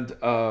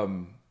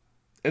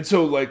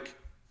so, like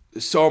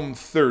Psalm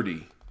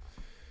 30,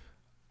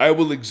 I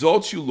will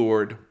exalt you,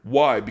 Lord.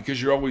 Why?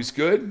 Because you're always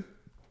good?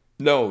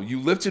 No, you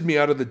lifted me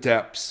out of the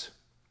depths.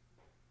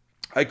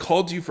 I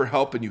called to you for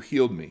help and you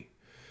healed me.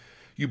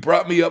 You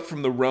brought me up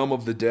from the realm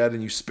of the dead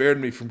and you spared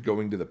me from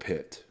going to the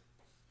pit.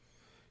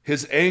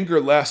 His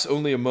anger lasts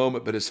only a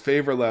moment, but his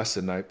favor lasts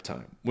a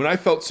nighttime. When I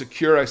felt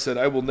secure, I said,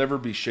 I will never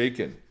be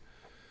shaken.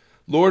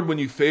 Lord, when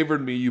you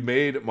favored me, you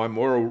made my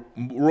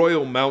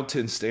royal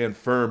mountain stand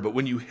firm. But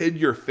when you hid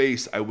your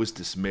face, I was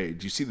dismayed.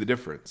 Do you see the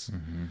difference?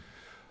 Mm-hmm.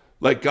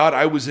 Like, God,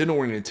 I was in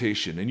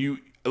orientation and you,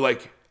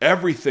 like,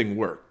 everything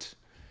worked.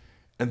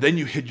 And then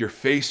you hid your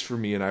face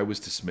from me and I was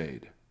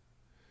dismayed.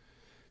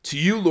 To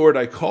you, Lord,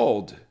 I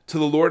called. To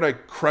the Lord, I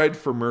cried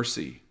for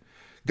mercy.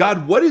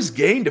 God, what is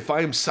gained if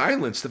I am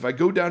silenced? If I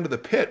go down to the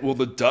pit, will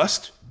the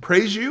dust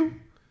praise you?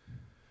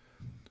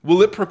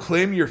 Will it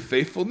proclaim your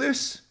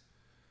faithfulness?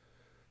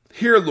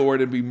 Hear,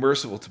 Lord, and be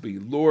merciful to me.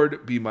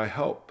 Lord, be my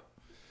help.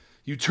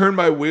 You turn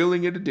my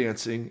wailing into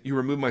dancing. You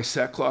remove my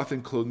sackcloth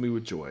and clothe me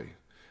with joy,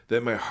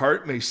 that my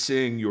heart may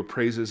sing your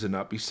praises and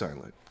not be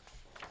silent.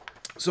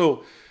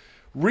 So,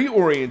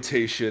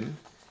 reorientation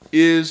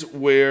is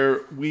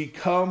where we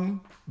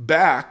come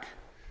back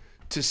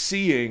to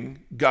seeing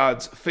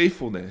God's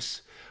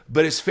faithfulness,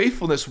 but his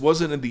faithfulness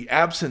wasn't in the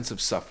absence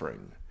of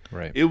suffering.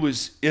 Right. It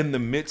was in the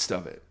midst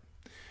of it.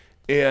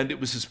 And it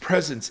was his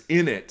presence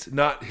in it,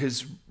 not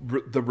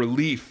the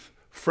relief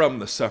from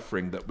the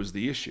suffering that was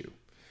the issue.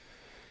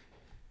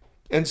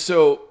 And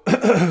so,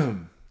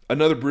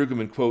 another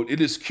Brueggemann quote,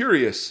 "It is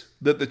curious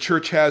that the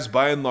church has,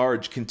 by and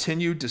large,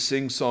 continued to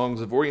sing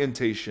songs of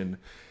orientation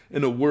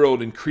in a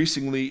world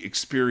increasingly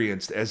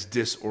experienced as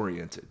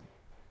disoriented."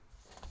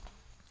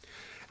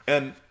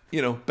 And,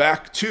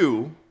 back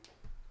to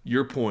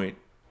your point,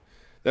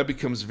 that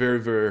becomes very,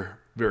 very,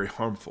 very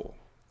harmful.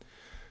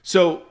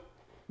 So,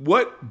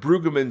 what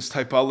Brueggemann's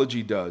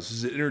typology does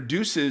is it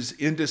introduces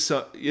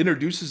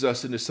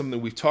us into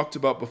something we've talked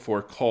about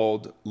before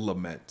called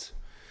lament.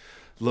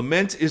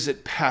 Lament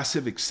isn't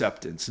passive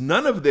acceptance.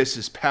 None of this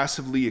is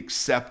passively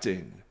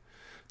accepting.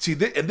 See,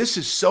 and this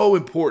is so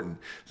important.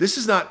 This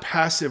is not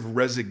passive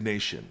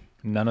resignation.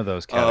 None of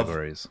those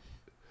categories.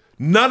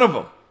 None of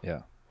them.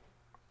 Yeah.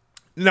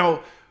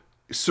 Now,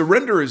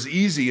 surrender is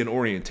easy in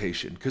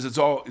orientation because it's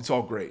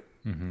all great.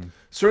 Mm-hmm.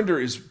 Surrender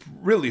is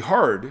really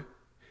hard.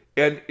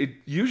 And it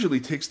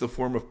usually takes the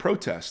form of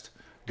protest.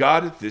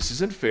 God, this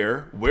isn't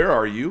fair. Where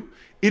are you?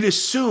 It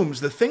assumes,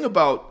 the thing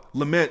about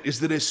lament is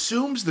that it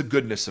assumes the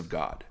goodness of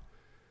God.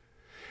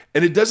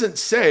 And it doesn't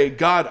say,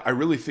 God, I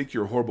really think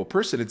you're a horrible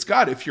person. It's,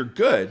 God, if you're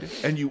good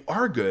and you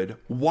are good,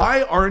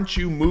 why aren't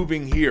you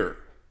moving here?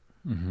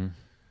 Mm-hmm.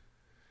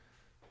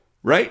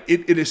 Right?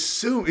 It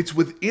assumes, it's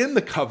within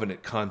the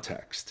covenant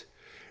context.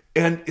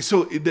 And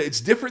so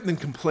it's different than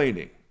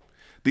complaining.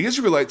 The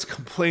Israelites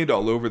complained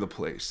all over the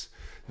place.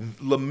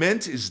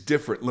 Lament is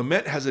different.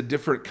 Lament has a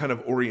different kind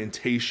of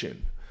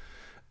orientation.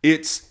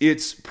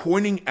 It's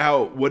pointing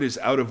out what is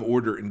out of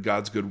order in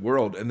God's good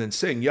world and then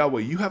saying,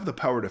 Yahweh, you have the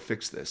power to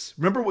fix this.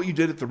 Remember what you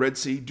did at the Red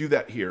Sea? Do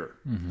that here.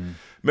 Mm-hmm.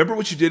 Remember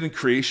what you did in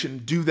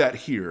creation? Do that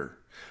here.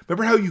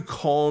 Remember how you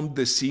calmed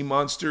the sea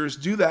monsters?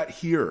 Do that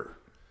here.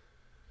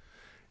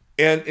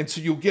 And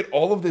so you'll get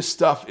all of this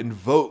stuff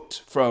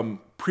invoked from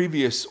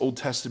previous Old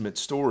Testament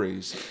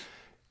stories,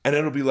 and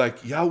it'll be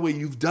like, Yahweh,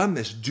 you've done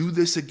this. Do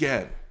this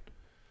again.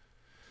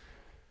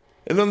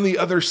 And on the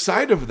other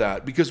side of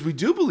that, because we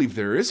do believe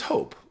there is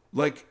hope,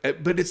 but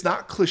it's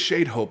not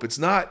cliched hope. It's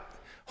not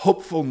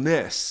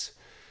hopefulness.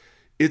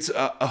 It's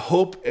a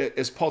hope,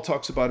 as Paul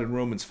talks about in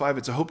Romans 5,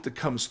 it's a hope that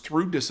comes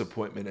through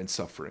disappointment and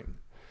suffering.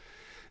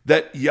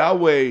 That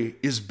Yahweh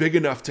is big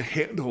enough to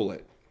handle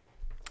it.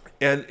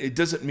 And it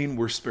doesn't mean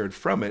we're spared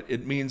from it.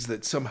 It means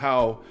that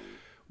somehow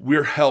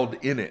we're held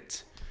in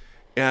it.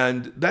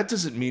 And that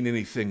doesn't mean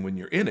anything when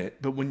you're in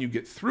it, but when you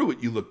get through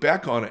it, you look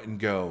back on it and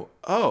go,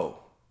 oh,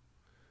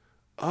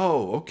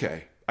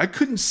 okay. I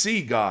couldn't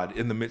see God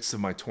in the midst of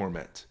my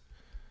torment.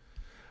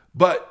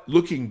 But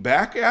looking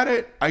back at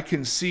it, I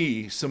can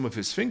see some of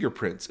his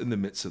fingerprints in the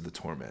midst of the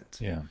torment.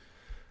 Yeah.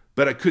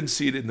 But I couldn't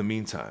see it in the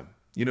meantime.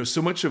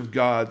 So much of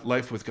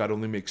life with God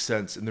only makes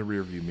sense in the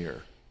rearview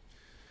mirror.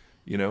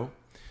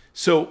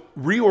 So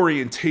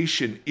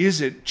reorientation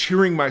isn't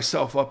cheering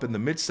myself up in the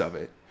midst of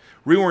it.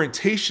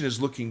 Reorientation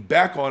is looking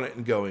back on it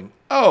and going,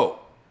 oh,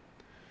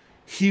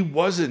 he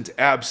wasn't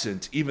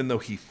absent even though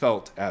he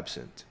felt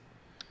absent.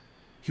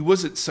 He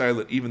wasn't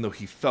silent even though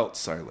he felt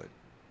silent.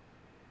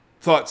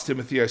 Thoughts,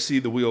 Timothy? I see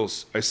the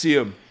wheels. I see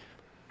them.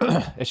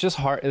 It's just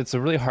hard. It's a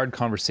really hard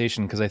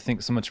conversation because I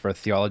think so much of our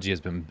theology has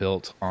been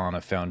built on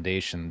a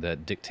foundation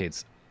that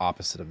dictates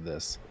opposite of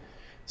this.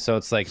 So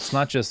it's like, it's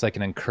not just like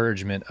an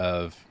encouragement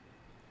of,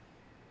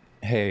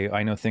 hey,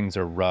 I know things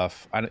are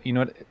rough.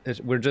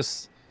 We're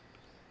just,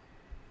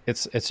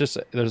 it's just,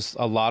 there's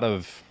a lot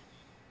of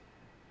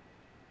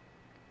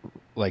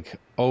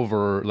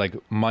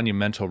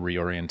monumental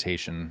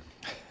reorientation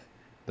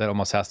that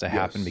almost has to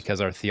happen because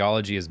our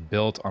theology is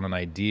built on an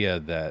idea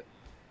that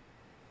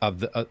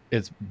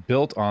it's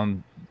built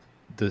on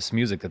this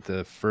music that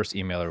the first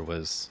emailer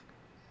was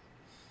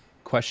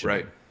questioning.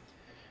 Right.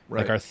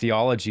 Like our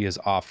theology is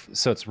off.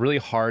 So it's really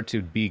hard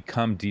to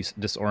become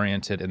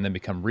disoriented and then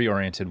become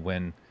reoriented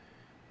when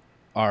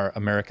our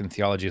American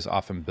theology is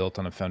often built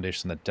on a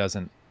foundation that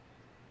doesn't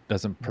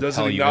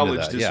propel you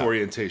acknowledge into that.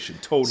 disorientation.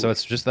 Yeah. Totally.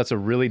 So that's a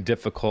really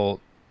difficult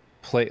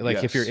play.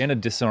 Like if you're in a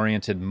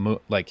disoriented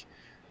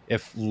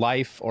if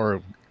life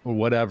or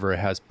whatever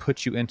has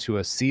put you into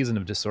a season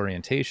of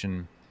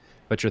disorientation,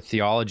 but your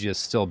theology is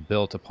still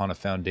built upon a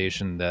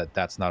foundation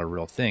that's not a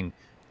real thing,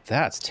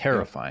 that's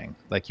terrifying.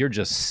 Like you're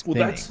just spinning.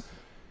 Well,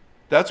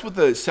 that's what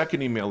the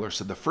second emailer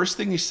said. The first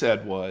thing he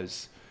said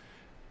was,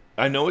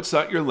 I know it's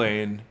not your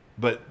lane,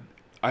 but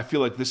I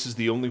feel like this is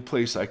the only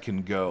place I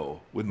can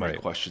go with my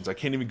questions. I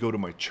can't even go to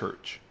my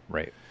church.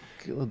 Right.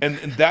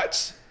 And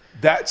that's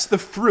the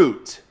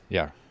fruit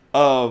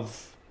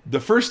of the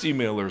first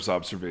emailer's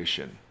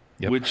observation,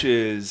 which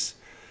is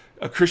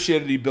a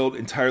Christianity built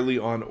entirely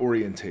on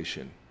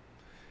orientation.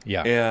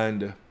 Yeah.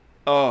 And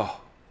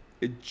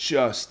it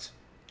just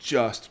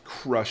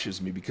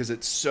crushes me because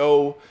it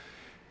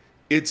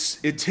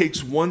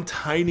takes one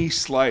tiny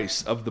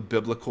slice of the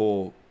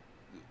biblical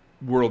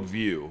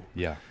worldview.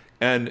 Yeah.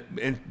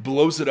 And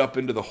blows it up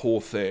into the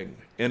whole thing,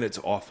 and it's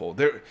awful.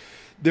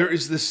 There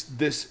is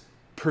this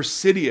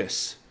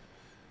persidious.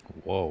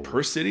 Whoa.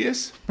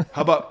 Persidious?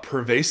 How about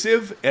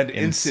pervasive and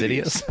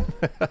insidious?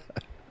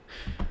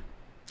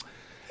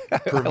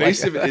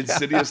 Pervasive and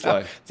insidious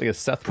life. It's like a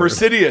Seth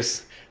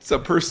persidious. Word. It's a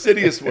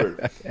persidious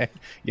word.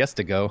 Yes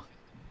to go.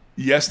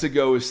 Yes to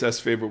go is Seth's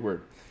favorite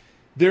word.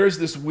 There is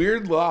this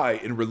weird lie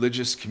in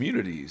religious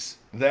communities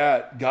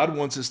that God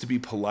wants us to be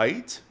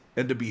polite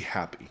and to be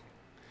happy.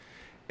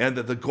 And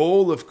that the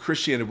goal of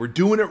Christianity, we're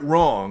doing it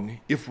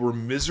wrong if we're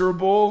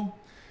miserable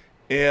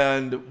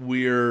and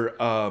we're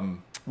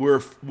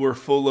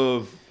full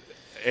of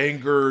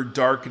anger,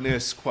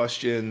 darkness,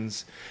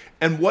 questions.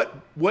 And what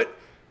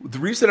the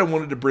reason I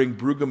wanted to bring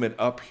Brueggemann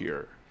up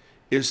here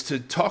is to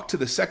talk to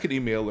the second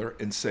emailer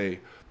and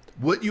say,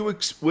 what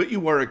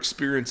you are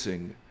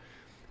experiencing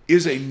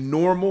is a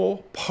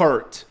normal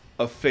part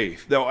of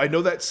faith. Now, I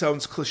know that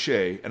sounds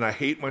cliche, and I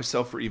hate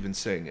myself for even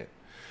saying it,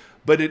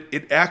 but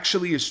it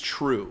actually is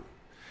true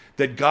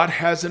that God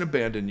hasn't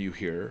abandoned you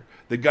here,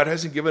 that God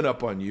hasn't given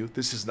up on you.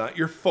 This is not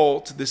your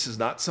fault. This is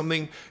not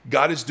something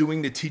God is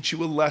doing to teach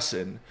you a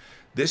lesson.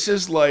 This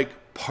is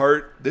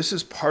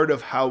part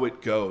of how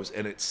it goes,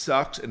 and it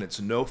sucks, and it's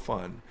no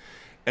fun,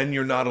 and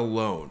you're not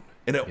alone.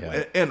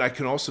 And I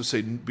can also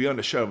say, beyond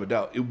a shadow of a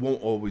doubt, it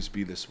won't always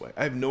be this way.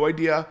 I have no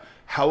idea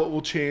how it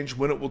will change,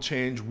 when it will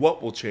change,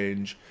 what will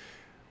change.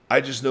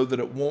 I just know that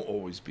it won't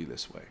always be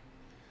this way.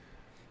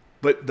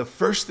 But the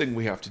first thing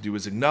we have to do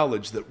is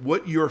acknowledge that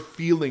what you're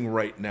feeling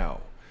right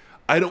now,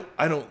 I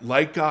don't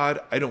like God,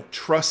 I don't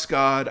trust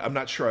God, I'm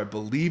not sure I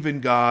believe in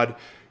God.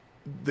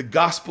 The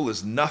gospel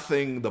is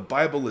nothing, the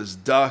Bible is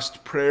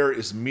dust, prayer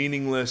is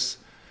meaningless.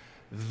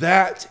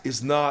 That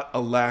is not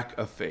a lack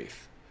of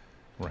faith.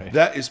 Right.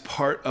 That is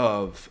part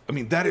of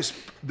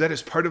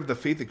the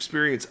faith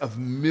experience of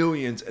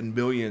millions and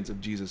millions of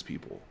Jesus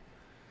people.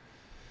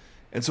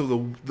 And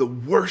so the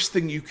worst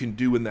thing you can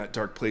do in that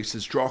dark place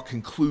is draw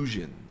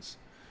conclusions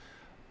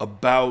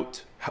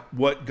about how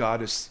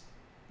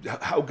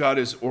God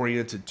is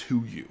oriented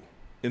to you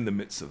in the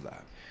midst of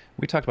that.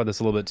 We talked about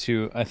this a little bit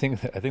too. I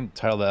think the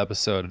title of the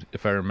episode,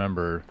 if I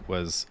remember,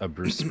 was a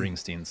Bruce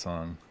Springsteen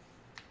song.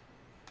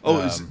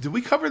 Did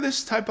we cover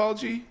this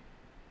typology?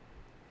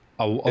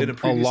 A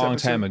long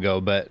time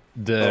ago, but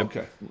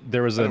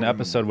there was an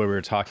episode where we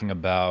were talking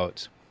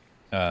about,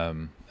 I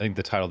think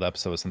the title of the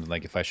episode was something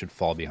like "If I Should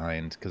Fall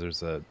Behind," because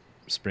there's a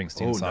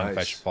Springsteen song, nice. "If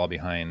I Should Fall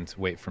Behind,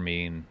 Wait for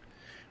Me," and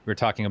we were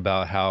talking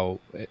about how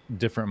at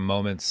different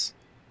moments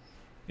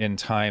in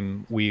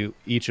time,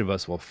 each of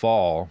us will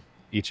fall,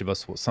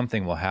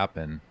 something will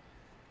happen,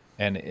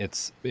 and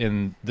it's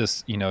in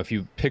this, if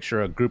you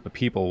picture a group of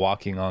people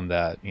walking on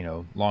that,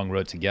 long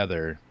road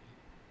together.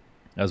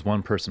 As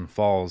one person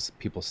falls,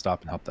 people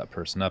stop and help that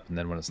person up. And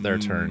then when it's their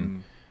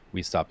turn,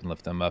 we stop and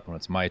lift them up. When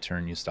it's my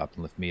turn, you stop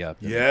and lift me up.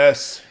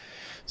 Yes.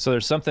 So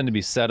there's something to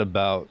be said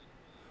about,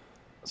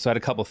 so I had a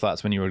couple of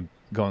thoughts when you were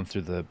going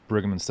through the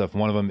Brueggemann stuff.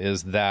 One of them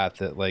is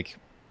that like,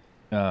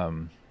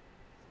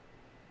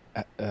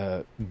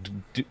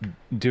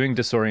 doing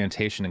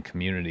disorientation in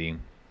community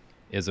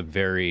is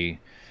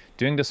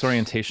doing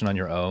disorientation on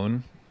your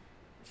own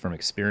from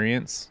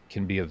experience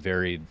can be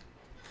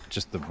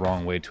just the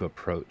wrong way to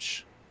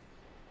approach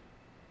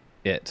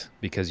it,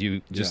 because you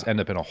just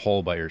end up in a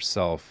hole by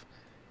yourself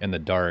in the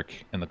dark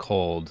and the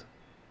cold,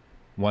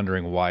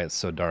 wondering why it's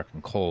so dark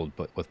and cold,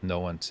 but with no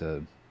one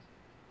to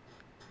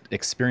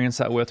experience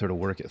that with or to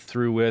work it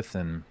through with.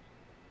 And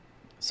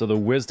so the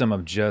wisdom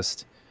of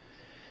just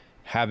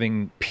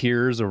having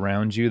peers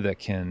around you that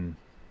can,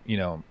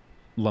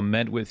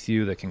 lament with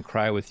you, that can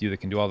cry with you, that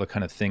can do all the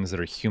kind of things that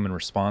are human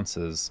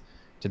responses,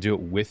 to do it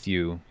with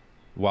you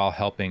while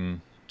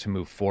helping to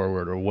move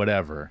forward or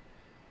whatever.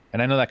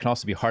 And I know that can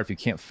also be hard if you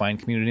can't find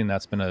community, and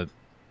that's been a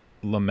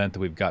lament that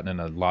we've gotten in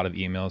a lot of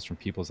emails from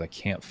people, is I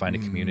can't find a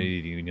community.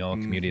 Do you know a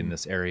community in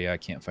this area? I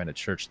can't find a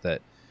church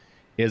that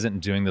isn't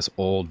doing this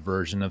old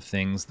version of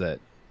things that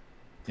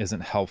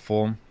isn't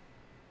helpful,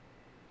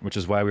 which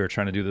is why we were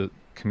trying to do the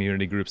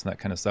community groups and that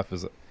kind of stuff.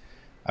 Is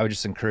I would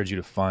just encourage you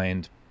to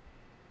find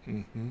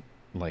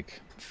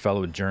like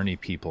fellow journey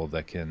people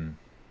that can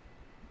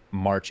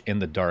march in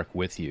the dark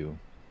with you,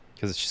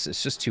 because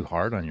it's just too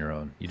hard on your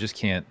own. You just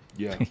can't.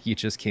 Yeah. You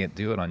just can't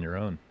do it on your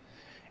own.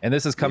 And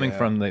this is coming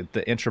from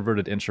the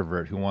introverted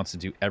introvert who wants to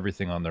do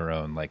everything on their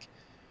own. Like,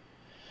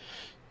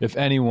 if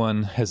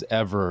anyone has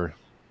ever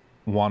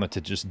wanted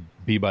to just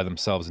be by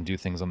themselves and do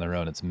things on their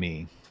own, it's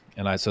me.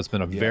 And so it's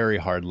been a very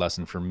hard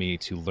lesson for me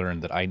to learn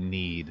that I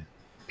need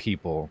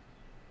people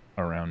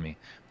around me.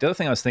 The other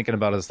thing I was thinking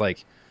about is,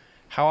 like,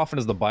 how often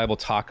does the Bible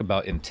talk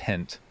about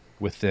intent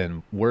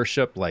within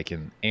worship, like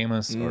in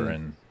Amos or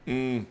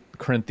in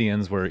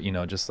Corinthians, where, you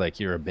know, just like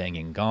you're a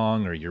banging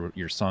gong or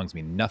your songs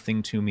mean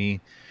nothing to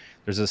me.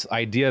 There's this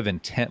idea of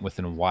intent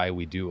within why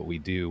we do what we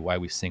do, why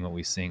we sing what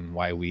we sing,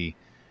 why we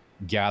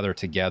gather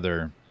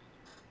together.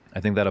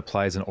 I think that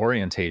applies in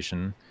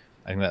orientation.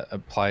 I think that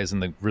applies in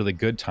the really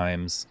good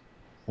times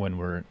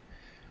when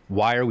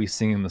why are we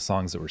singing the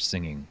songs that we're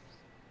singing?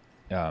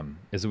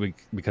 Is it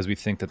because we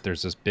think that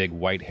there's this big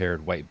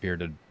white-haired,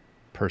 white-bearded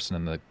person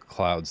in the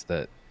clouds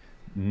that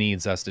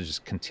needs us to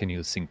just continue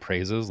to sing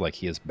praises, like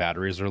his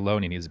batteries are low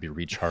and he needs to be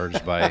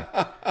recharged by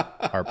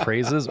our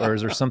praises? Or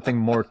is there something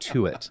more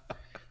to it?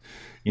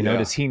 You know,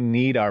 does he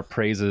need our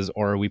praises,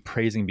 or are we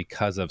praising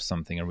because of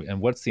something? And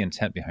what's the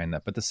intent behind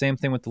that? But the same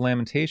thing with the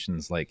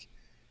Lamentations, like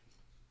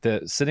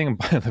the sitting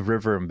by the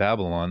river in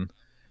Babylon,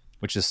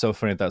 which is so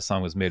funny that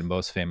song was made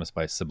most famous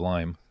by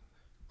Sublime.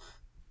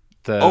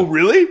 Oh,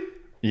 really?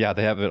 Yeah,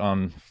 they have it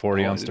on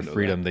 40 Ounce to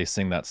Freedom. They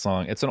sing that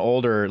song. It's an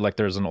older, like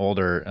there's an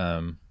older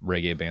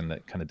reggae band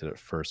that kind of did it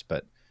first,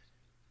 but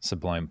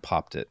Sublime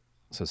popped it.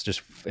 So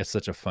it's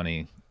such a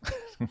funny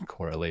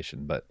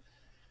correlation, but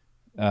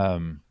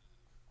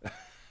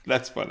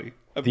that's funny.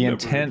 The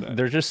intent,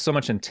 there's just so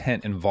much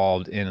intent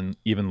involved in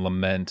even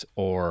lament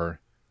or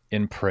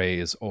in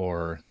praise,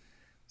 or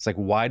it's like,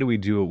 why do we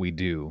do what we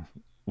do?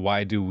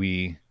 Why do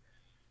we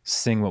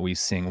sing what we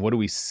sing? What do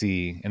we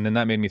see? And then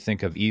that made me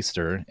think of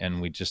Easter,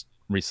 and we just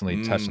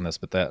recently touched on this,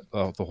 but that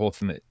the whole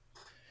thing that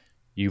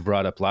you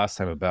brought up last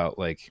time about,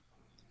 like,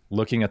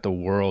 looking at the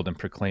world and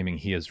proclaiming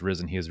he is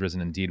risen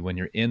indeed, when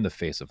you're in the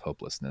face of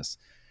hopelessness.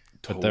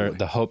 Totally. But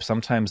the hope,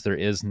 sometimes there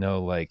is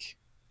no, like,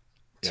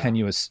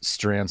 tenuous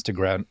strands to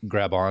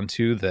grab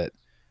onto that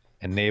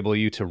enable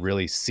you to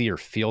really see or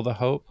feel the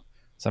hope.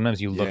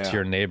 Sometimes you look to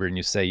your neighbor and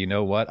you say, you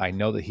know what? I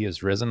know that he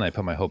is risen. I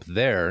put my hope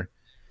there.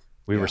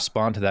 We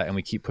respond to that and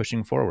we keep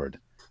pushing forward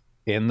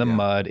in the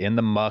mud, in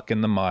the muck,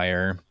 in the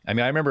mire. I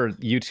mean, I remember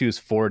U2's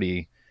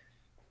 40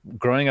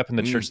 growing up in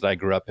the church that I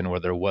grew up in, where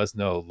there was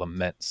no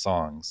lament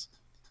songs.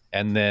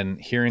 And then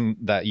hearing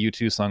that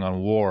U2 song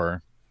on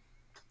War,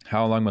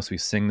 how long must we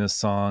sing this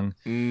song?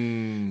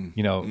 You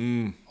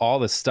know, all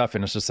this stuff.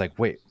 And it's just like,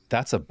 wait,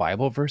 that's a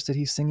Bible verse that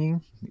he's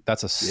singing?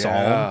 That's a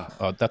psalm?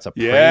 That's a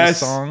praise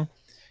song?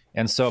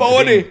 And so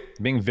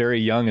being very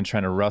young and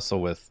trying to wrestle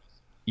with,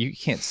 you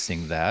can't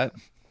sing that.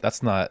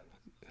 That's not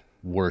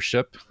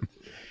worship.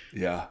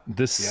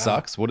 This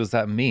sucks. What does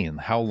that mean?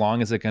 How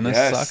long is it going to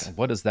suck?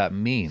 What does that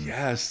mean?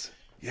 Yes.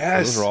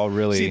 Those are all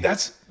really... See,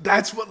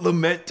 that's what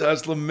lament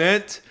does.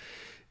 Lament,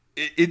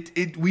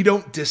 we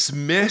don't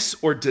dismiss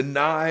or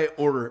deny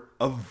or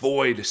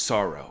avoid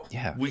sorrow.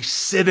 Yeah. We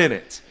sit in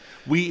it.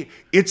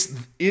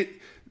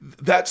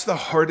 That's the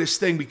hardest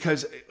thing,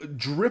 because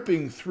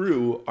dripping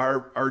through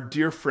our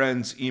dear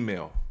friend's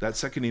email, that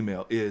second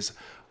email, is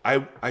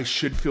I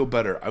should feel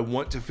better. I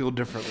want to feel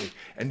differently.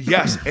 And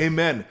yes,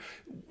 amen.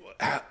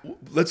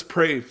 Let's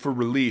pray for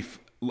relief,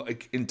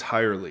 like,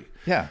 entirely.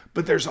 Yeah.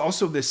 But there's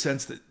also this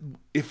sense that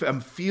if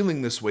I'm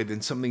feeling this way,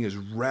 then something is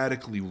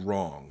radically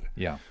wrong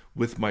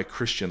with my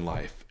Christian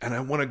life. And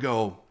I want to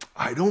go,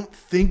 I don't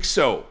think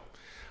so.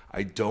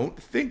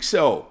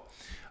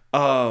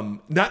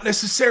 Not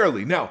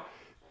necessarily. Now,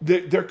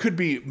 there could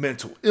be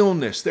mental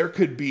illness. There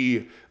could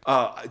be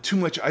too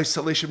much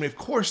isolation. I mean, of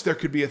course, there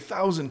could be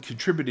 1,000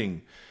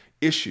 contributing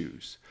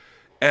issues.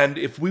 And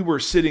if we were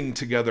sitting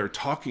together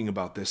talking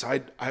about this,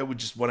 I would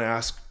just want to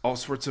ask all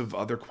sorts of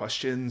other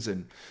questions,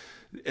 and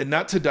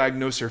not to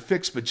diagnose or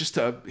fix, but just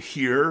to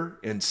hear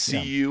and see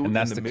you. And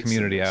that's the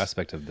community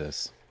aspect of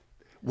this.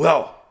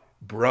 Well,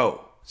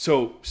 bro,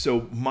 so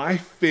my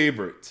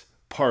favorite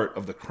part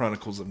of the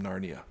Chronicles of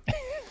Narnia.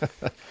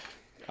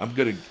 I'm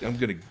gonna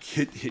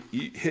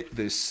hit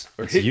this,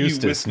 or it's hit Eustace, you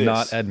with this.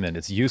 Not Edmund.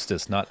 It's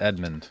Eustace, not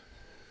Edmund.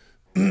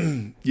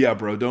 Yeah,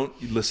 bro.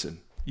 Don't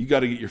listen. You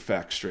got to get your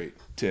facts straight,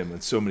 Tim,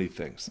 and so many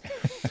things.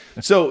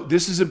 So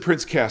this is in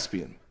Prince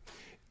Caspian,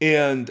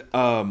 and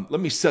let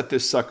me set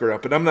this sucker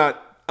up. And I'm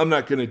not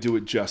going to do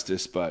it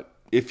justice, but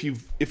if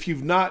you're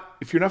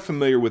not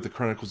familiar with the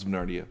Chronicles of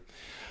Narnia,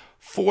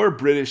 4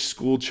 British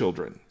school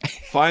children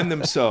find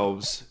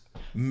themselves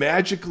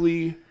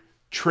magically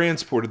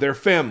transported. Their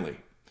family,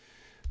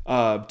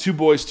 2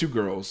 boys, 2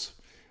 girls.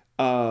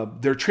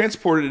 They're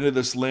transported into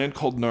this land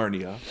called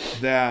Narnia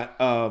that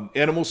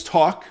animals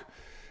talk.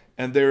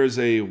 And there is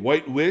a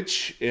white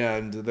witch,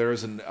 and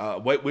there's a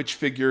white witch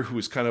figure who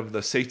is kind of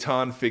the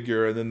Satan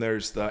figure, and then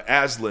there's the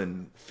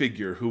Aslan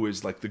figure who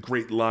is like the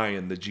great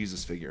lion, the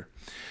Jesus figure.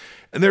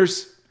 And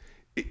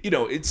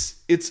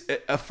it's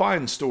a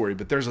fine story,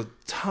 but there's a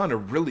ton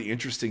of really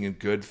interesting and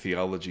good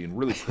theology and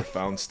really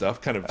profound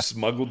stuff kind of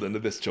smuggled into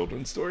this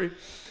children's story.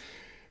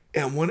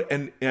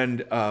 And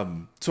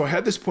so I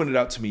had this pointed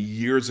out to me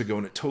years ago,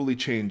 and it totally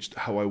changed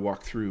how I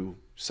walk through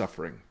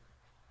suffering.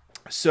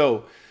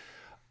 So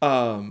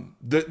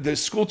the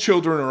school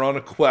children are on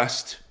a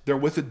quest. They're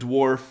with a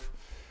dwarf.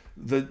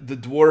 The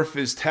dwarf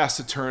is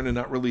taciturn and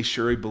not really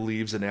sure he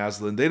believes in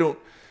Aslan. They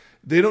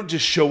don't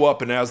just show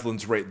up and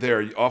Aslan's right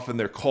there. Often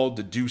they're called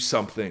to do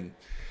something.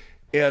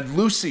 And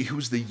Lucy,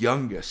 who's the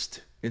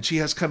youngest, and she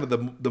has kind of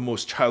the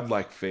most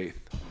childlike faith.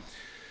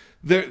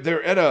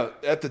 They're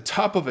at the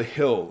top of a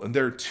hill, and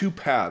there are two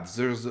paths.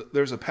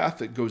 There's a path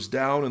that goes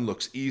down and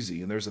looks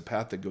easy, and there's a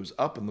path that goes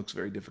up and looks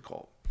very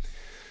difficult.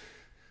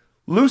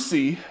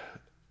 Lucy,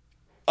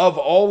 of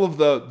all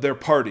of their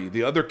party,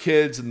 the other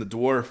kids and the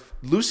dwarf,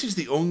 Lucy's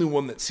the only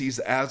one that sees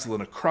Aslan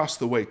across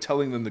the way,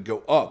 telling them to go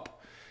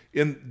up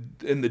in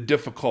the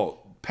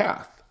difficult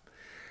path.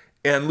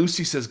 And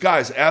Lucy says,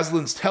 "Guys,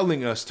 Aslan's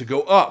telling us to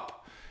go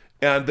up."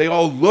 And they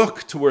all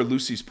look to where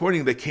Lucy's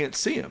pointing. They can't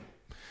see him.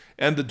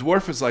 And the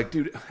dwarf is like,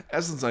 "Dude,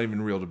 Aslan's not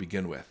even real to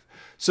begin with."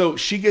 So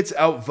she gets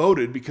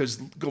outvoted because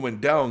going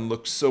down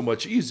looks so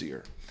much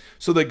easier.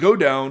 So they go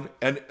down,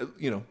 and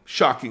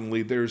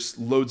shockingly, there's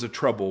loads of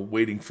trouble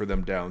waiting for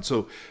them down.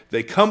 So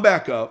they come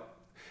back up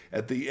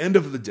at the end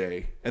of the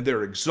day, and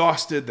they're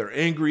exhausted, they're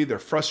angry, they're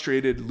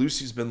frustrated.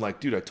 Lucy's been like,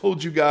 "Dude, I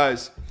told you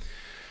guys."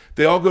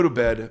 They all go to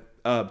bed,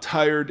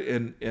 tired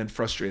and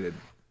frustrated.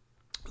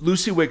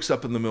 Lucy wakes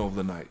up in the middle of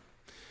the night,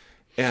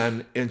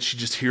 and she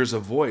just hears a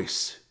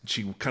voice.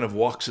 She kind of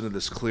walks into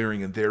this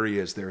clearing, and there he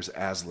is. There's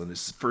Aslan,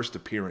 his first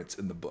appearance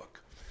in the book.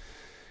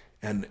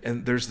 And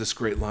there's this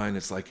great line.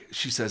 It's like,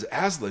 she says,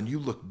 "Aslan, you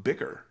look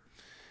bigger."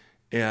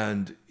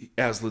 And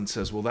Aslan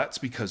says, "Well, that's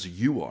because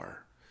you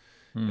are."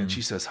 And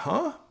she says,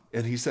 "Huh?"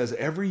 And he says,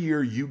 "Every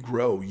year you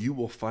grow, you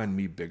will find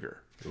me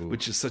bigger." Ooh.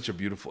 Which is such a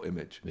beautiful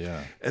image.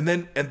 Yeah. And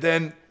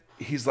then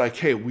he's like,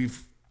 "Hey,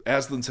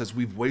 Aslan says,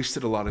 we've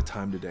wasted a lot of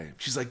time today."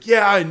 She's like,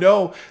 "Yeah, I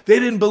know. They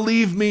didn't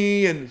believe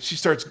me." And she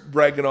starts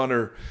bragging on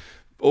her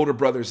older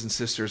brothers and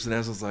sisters. And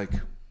Aslan's like,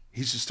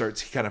 he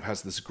kind of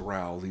has this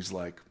growl. He's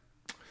like,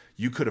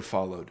 "You could have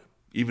followed.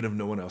 Even if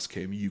no one else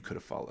came, you could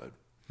have followed."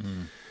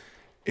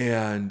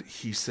 And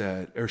he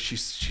said, or she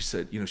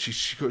said,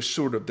 she goes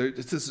sort of,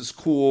 it's this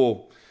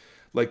cool,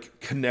 like,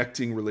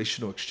 connecting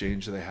relational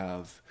exchange they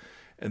have.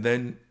 And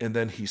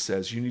then he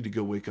says, "You need to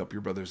go wake up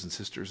your brothers and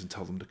sisters and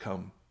tell them to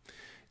come."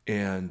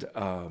 And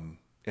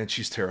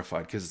she's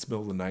terrified because it's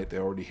middle of the night. They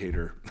already hate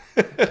her.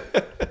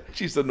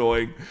 She's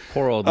annoying.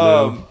 Poor old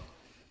Lou.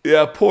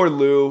 Yeah, poor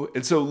Lou.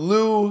 And so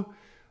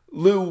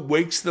Lou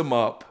wakes them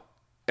up,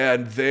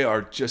 and they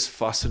are just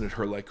fussing at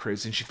her like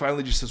crazy. And she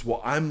finally just says,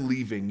 "Well, I'm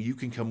leaving. You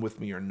can come with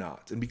me or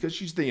not." And because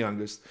she's the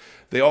youngest,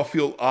 they all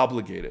feel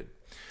obligated.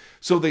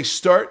 So they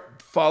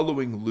start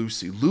following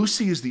Lucy.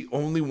 Lucy is the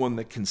only one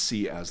that can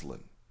see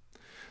Aslan.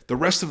 The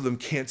rest of them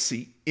can't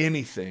see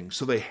anything,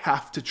 so they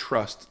have to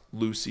trust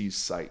Lucy's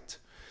sight.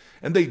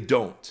 And they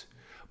don't.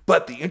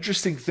 But the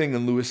interesting thing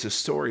in Lewis's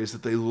story is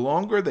that the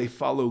longer they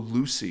follow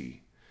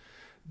Lucy,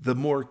 the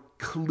more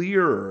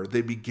clearer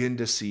they begin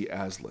to see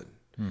Aslan.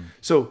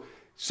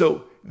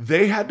 So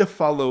they had to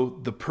follow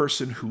the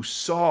person who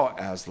saw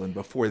Aslan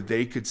before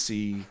they could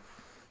see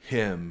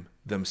him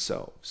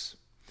themselves.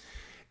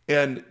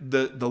 And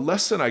the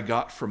lesson I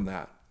got from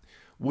that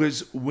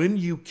was, when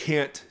you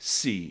can't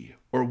see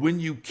or when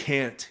you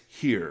can't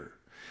hear,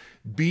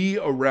 be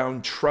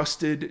around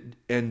trusted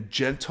and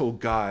gentle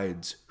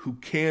guides who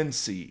can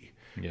see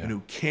and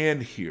who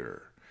can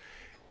hear.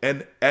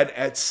 And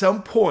at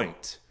some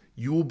point,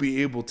 you will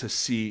be able to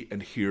see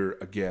and hear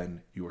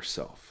again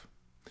yourself.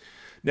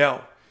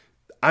 Now,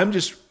 I'm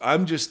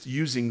just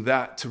using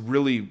that to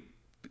really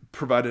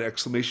provide an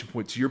exclamation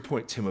point to your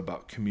point, Tim,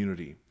 about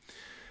community.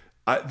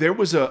 There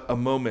was a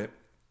moment,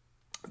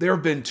 there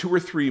have been 2 or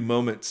 3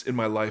 moments in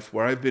my life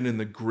where I've been in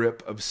the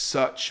grip of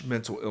such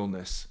mental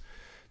illness,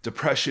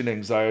 depression,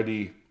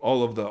 anxiety,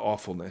 all of the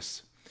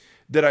awfulness,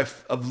 that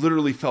I've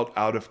literally felt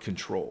out of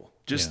control.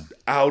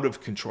 Out of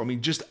control. I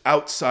mean, just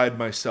outside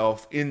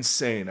myself,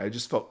 insane. I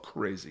just felt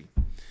crazy.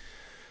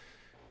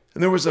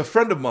 And there was a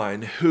friend of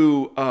mine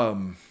who,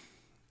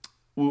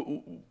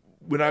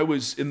 when I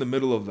was in the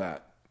middle of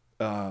that,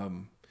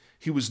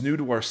 he was new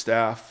to our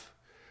staff,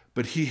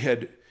 but he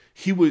had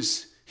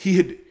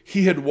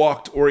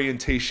walked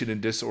orientation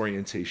and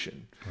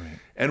disorientation, right,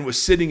 and was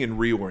sitting in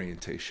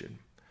reorientation.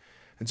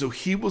 And so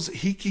he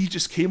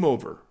just came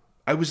over.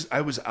 I was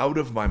out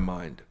of my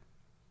mind.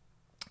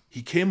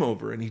 He came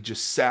over and he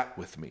just sat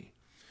with me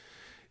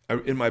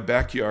in my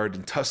backyard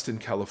in Tustin,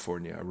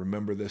 California. I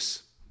remember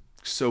this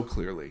so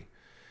clearly.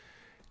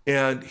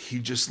 And he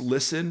just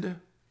listened,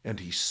 and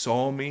he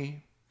saw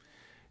me,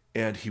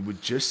 and he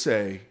would just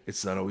say,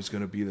 "It's not always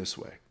going to be this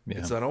way. Yeah.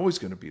 It's not always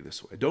going to be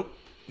this way.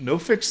 No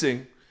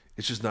fixing.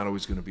 It's just not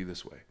always going to be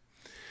this way."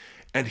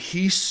 And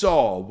he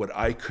saw what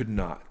I could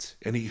not,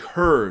 and he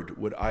heard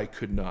what I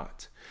could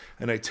not.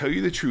 And I tell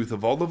you the truth,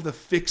 of all of the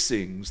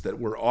fixings that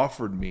were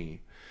offered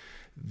me,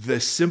 the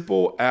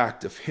simple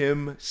act of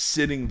him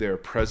sitting there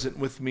present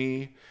with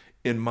me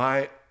in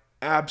my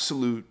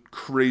absolute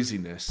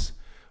craziness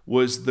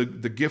was the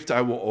gift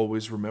I will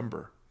always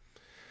remember.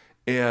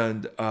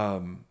 And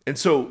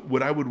so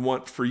what I would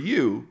want for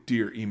you,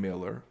 dear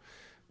emailer,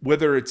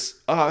 whether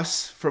it's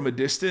us from a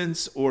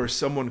distance or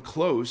someone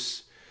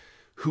close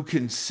who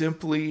can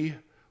simply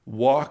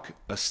walk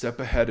a step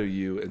ahead of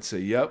you and say,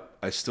 yep,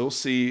 I still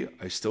see,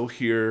 I still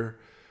hear,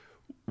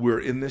 we're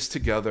in this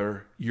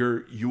together.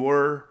 Your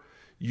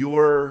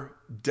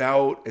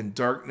doubt and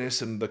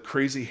darkness and the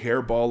crazy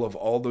hairball of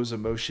all those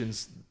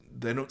emotions,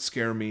 they don't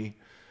scare me.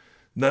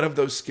 None of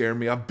those scare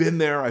me. I've been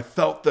there. I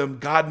felt them.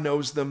 God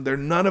knows them.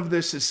 None of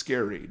this is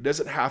scary. It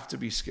doesn't have to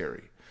be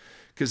scary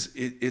because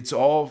it's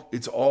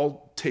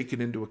all taken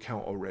into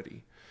account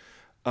already.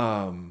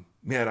 Man,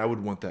 I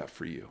would want that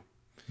for you.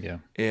 Yeah.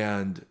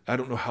 And I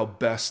don't know how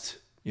best,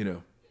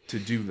 to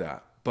do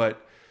that.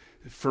 But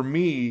for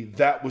me,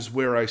 that was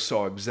where I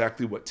saw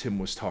exactly what Tim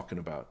was talking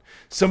about.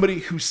 Somebody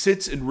who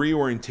sits in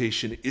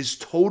reorientation is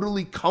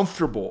totally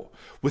comfortable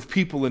with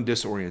people in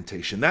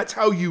disorientation. That's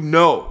how you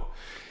know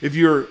if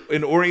you're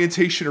in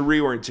orientation or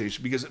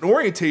reorientation, because in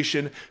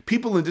orientation,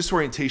 people in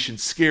disorientation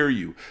scare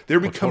you. They're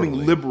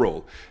becoming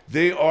liberal.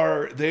 They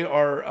are or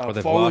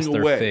they've falling lost away.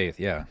 their faith.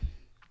 Yeah.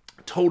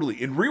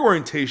 Totally. In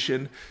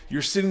reorientation,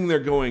 you're sitting there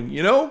going,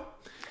 it's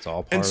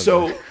all part and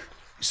of it.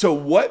 So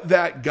what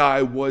that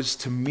guy was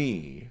to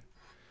me,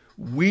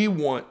 we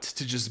want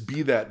to just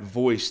be that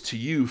voice to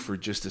you for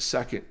just a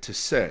second to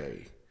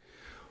say,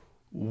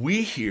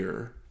 we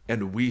hear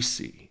and we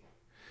see,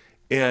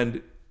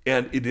 and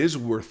it is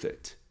worth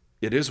it.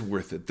 It is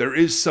worth it. There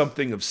is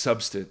something of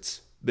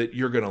substance that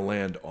you're going to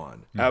land on.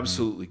 Mm-hmm.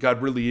 Absolutely. God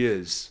really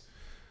is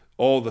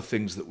all the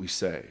things that we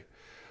say.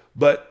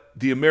 But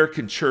the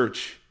American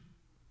church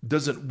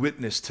doesn't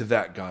witness to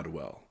that God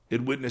well.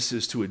 It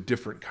witnesses to a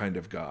different kind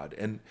of God.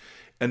 And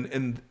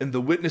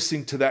the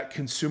witnessing to that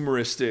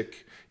consumeristic,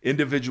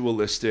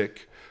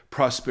 individualistic,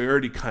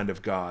 prosperity kind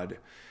of God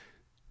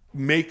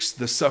makes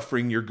the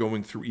suffering you're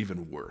going through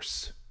even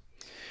worse.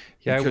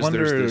 Yeah, because I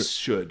wonder, there's this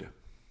should.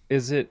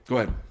 Is it? Go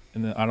ahead.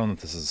 And I don't know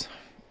if this is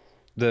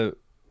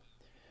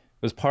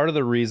was part of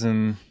the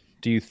reason.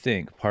 Do you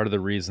think part of the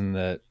reason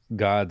that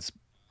God's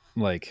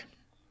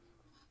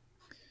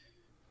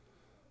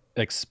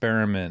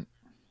experiment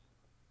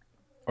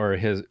or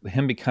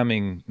him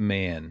becoming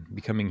man,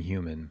 becoming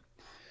human,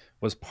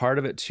 was part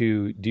of it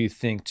do you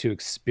think, to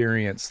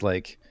experience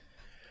what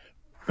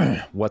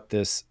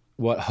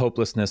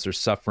hopelessness or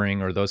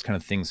suffering or those kind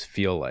of things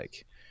feel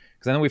like?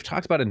 Because I know we've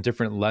talked about it in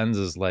different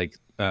lenses,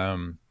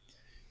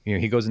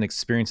 he goes and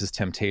experiences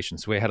temptation.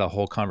 So we had a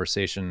whole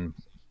conversation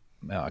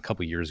a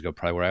couple years ago,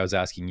 probably, where I was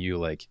asking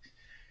you,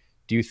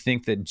 do you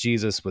think that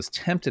Jesus was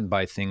tempted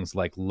by things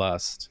like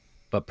lust,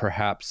 but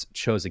perhaps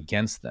chose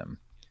against them?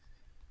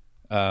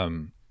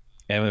 And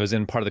it was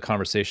in part of the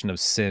conversation of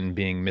sin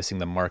being missing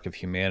the mark of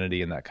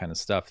humanity and that kind of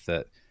stuff,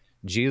 that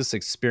Jesus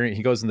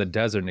he goes in the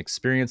desert and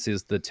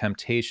experiences the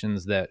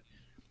temptations that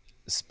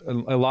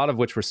a lot of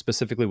which were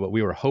specifically what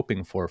we were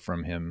hoping for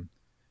from him.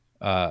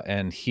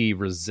 And he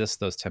resists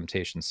those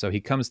temptations. So he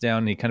comes down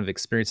and he kind of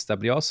experiences that.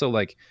 But he also,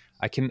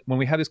 when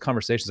we have these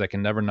conversations, I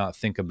can never not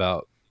think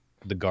about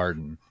the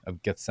Garden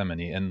of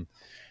Gethsemane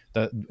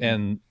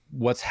and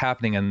what's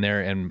happening in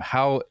there and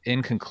how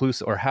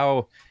inconclusive, or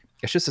how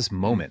it's just this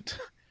moment.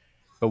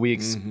 But we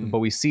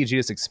see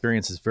Jesus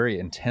experience this very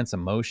intense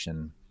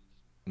emotion,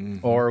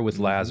 or with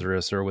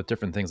Lazarus, or with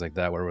different things like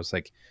that, where it was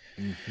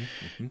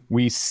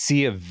we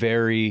see a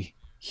very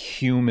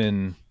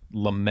human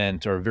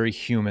lament, or a very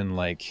human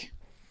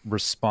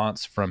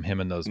response from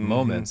him in those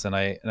moments. And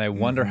I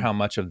wonder how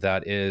much of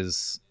that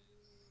is,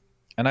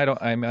 and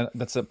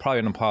that's probably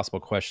an impossible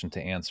question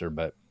to answer,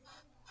 but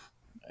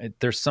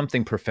there's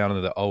something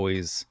profound that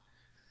always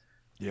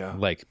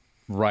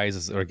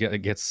rises or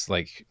gets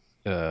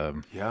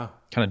kind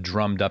of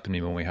drummed up in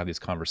me when we have these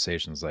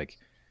conversations.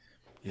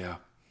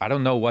 I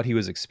don't know what he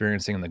was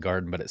experiencing in the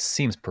garden, but it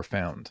seems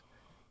profound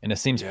and it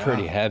seems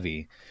pretty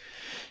heavy.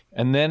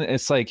 And then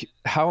it's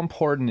how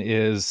important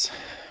is,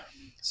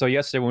 so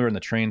yesterday when we were in the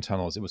train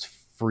tunnels, it was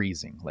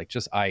freezing,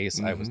 just ice.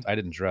 I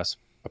didn't dress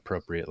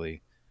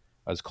appropriately.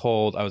 I was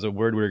cold. I was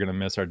worried we were going to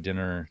miss our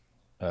dinner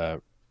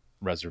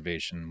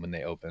reservation when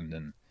they opened.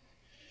 And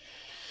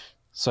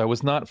so I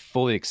was not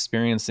fully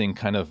experiencing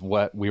kind of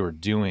what we were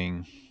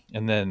doing.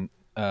 And then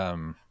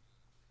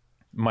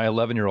my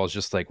 11-year-old is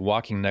just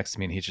walking next to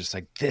me, and he's just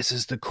this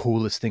is the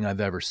coolest thing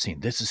I've ever seen.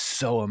 This is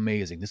so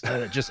amazing. This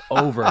just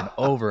over and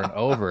over and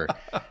over.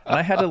 And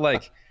I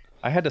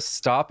had to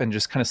stop and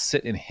just kind of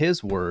sit in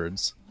his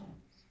words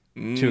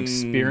to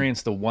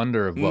experience the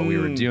wonder of what we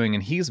were doing.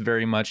 And he's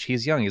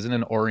young. He's in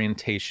an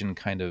orientation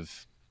kind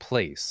of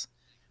place.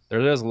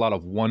 There's a lot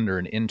of wonder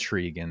and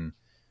intrigue and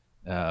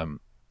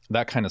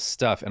that kind of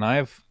stuff. And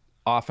I've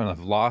often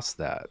lost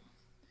that.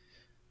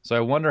 So I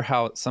wonder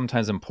how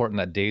sometimes important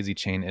that daisy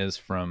chain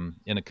is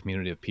in a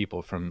community of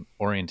people, from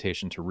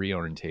orientation to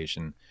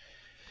reorientation,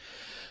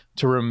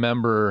 to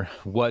remember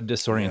what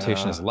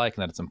disorientation is like,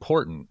 and that it's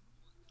important.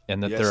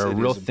 and that Yes, there are it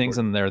real is things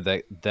important. in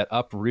there that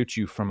uproot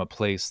you from a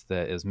place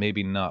that is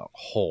maybe not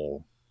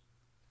whole,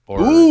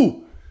 or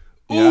Ooh,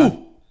 yeah.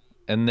 ooh,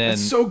 And that's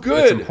then so it's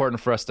good.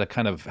 important for us to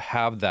kind of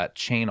have that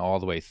chain all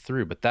the way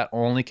through, but that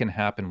only can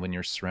happen when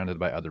you're surrounded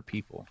by other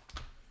people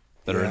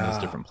that are in those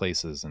Yeah. different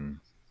places. And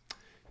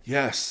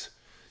Yes.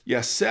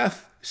 Yeah,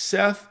 Seth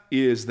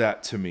is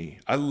that to me.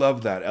 I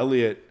love that.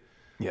 Elliot,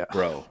 yeah,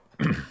 bro.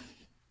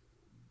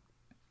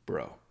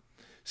 Bro.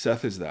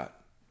 Seth is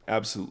that.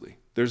 Absolutely.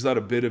 There's not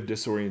a bit of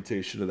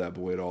disorientation to that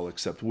boy at all,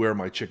 except where are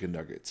my chicken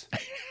nuggets?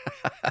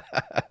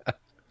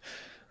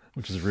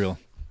 which is real.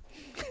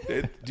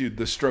 Dude,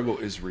 the struggle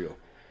is real.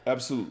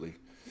 Absolutely.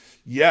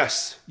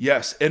 Yes.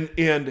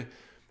 And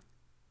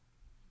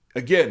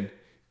again,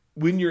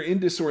 when you're in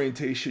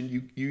disorientation,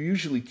 you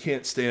usually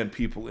can't stand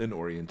people in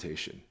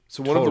orientation.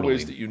 So one of the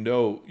ways Totally. that you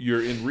know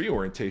you're in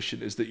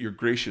reorientation is that you're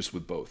gracious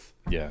with both.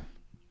 Yeah.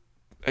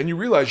 And you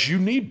realize you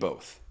need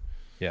both.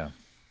 Yeah.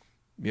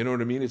 You know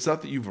what I mean? It's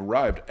not that you've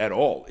arrived at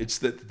all. It's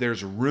that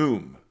there's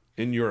room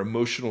in your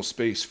emotional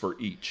space for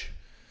each,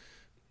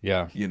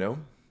 Yeah. you know?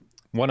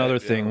 One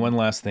last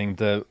thing.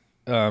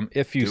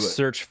 If you Do it.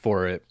 search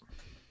for it,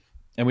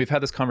 and we've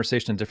had this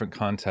conversation in different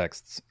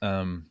contexts.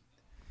 I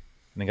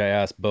think I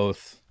asked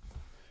both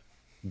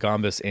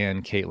Gombis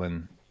and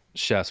Caitlin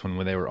Chess when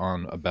they were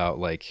on about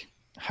like,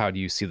 how do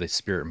you see the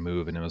spirit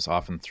move? And it was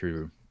often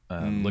through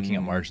looking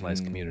at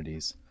marginalized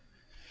communities.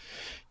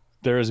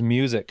 There is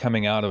music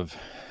coming out of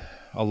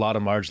a lot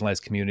of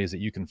marginalized communities that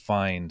you can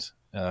find.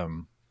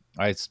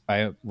 I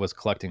was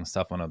collecting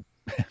stuff on a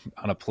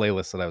on a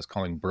playlist that I was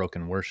calling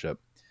Broken Worship.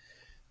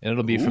 And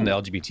it'll be from the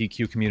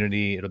LGBTQ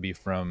community. It'll be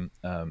from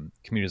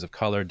communities of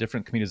color,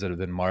 different communities that have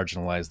been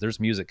marginalized. There's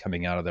music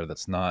coming out of there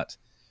that's not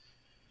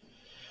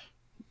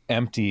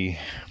empty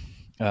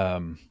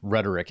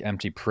rhetoric,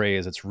 empty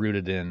praise. It's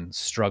rooted in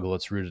struggle.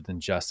 It's rooted in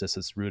justice.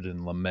 It's rooted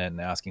in lament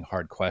and asking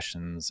hard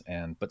questions,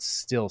 but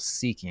still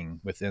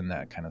seeking within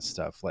that kind of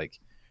stuff. Like,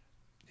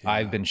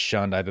 I've been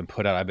shunned. I've been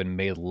put out. I've been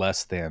made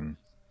less than.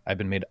 I've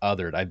been made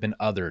othered. I've been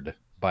othered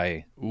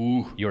by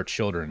your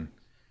children.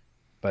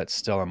 But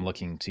still I'm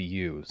looking to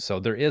you. So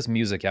there is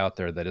music out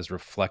there that is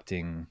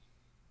reflecting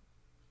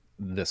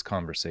this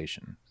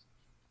conversation.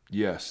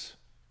 Yes.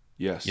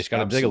 You just got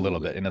to dig a little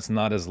bit. And it's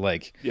not as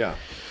like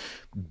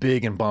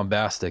big and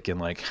bombastic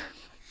and like,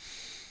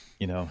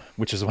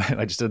 which is why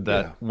I just did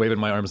that waving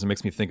my arms. It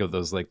makes me think of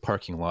those like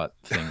parking lot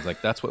things.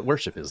 Like that's what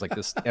worship is, like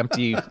this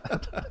empty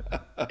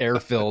air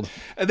filled.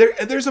 And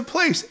there's a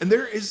place, and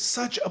there is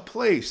such a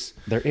place.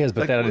 There is,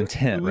 but like, that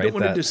intent, we right? We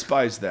don't want to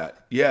despise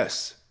that.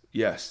 Yes. We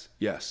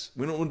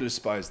don't want to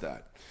despise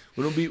that.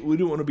 We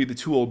don't want to be the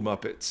two old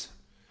Muppets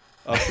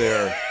up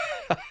there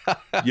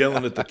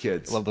yelling at the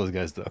kids. Love those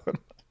guys though.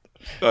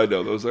 I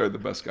know, those are the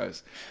best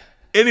guys.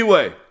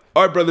 Anyway,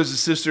 all right, brothers and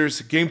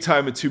sisters, game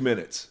time in 2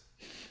 minutes.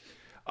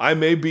 I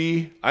may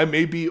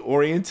be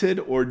oriented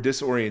or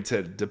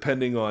disoriented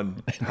depending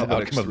on how the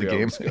next 3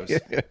 hours goes.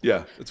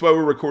 Yeah, that's why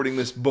we're recording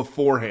this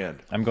beforehand.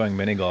 I'm going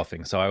mini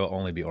golfing, so I will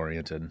only be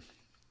oriented.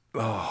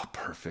 Oh,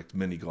 perfect.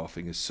 Mini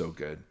golfing is so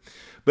good.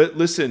 But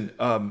listen,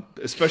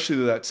 especially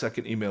to that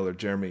second emailer,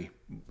 Jeremy.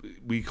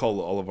 We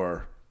call all of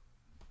our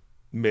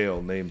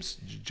male names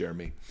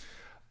Jeremy.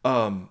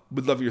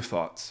 Would love your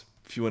thoughts.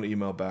 If you want to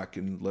email back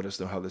and let us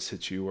know how this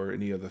hits you or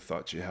any other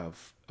thoughts you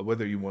have,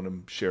 whether you want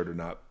them shared or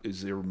not,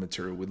 is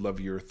immaterial. We'd love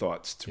your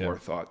thoughts to our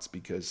thoughts,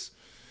 because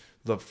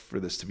love for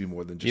this to be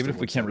more than just even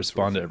if we can't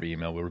respond to every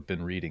email. We've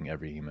been reading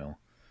every email.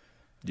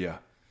 Yeah.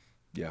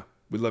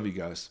 We love you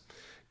guys.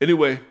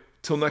 Anyway,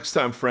 till next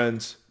time,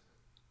 friends.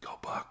 Go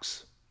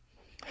Bucks.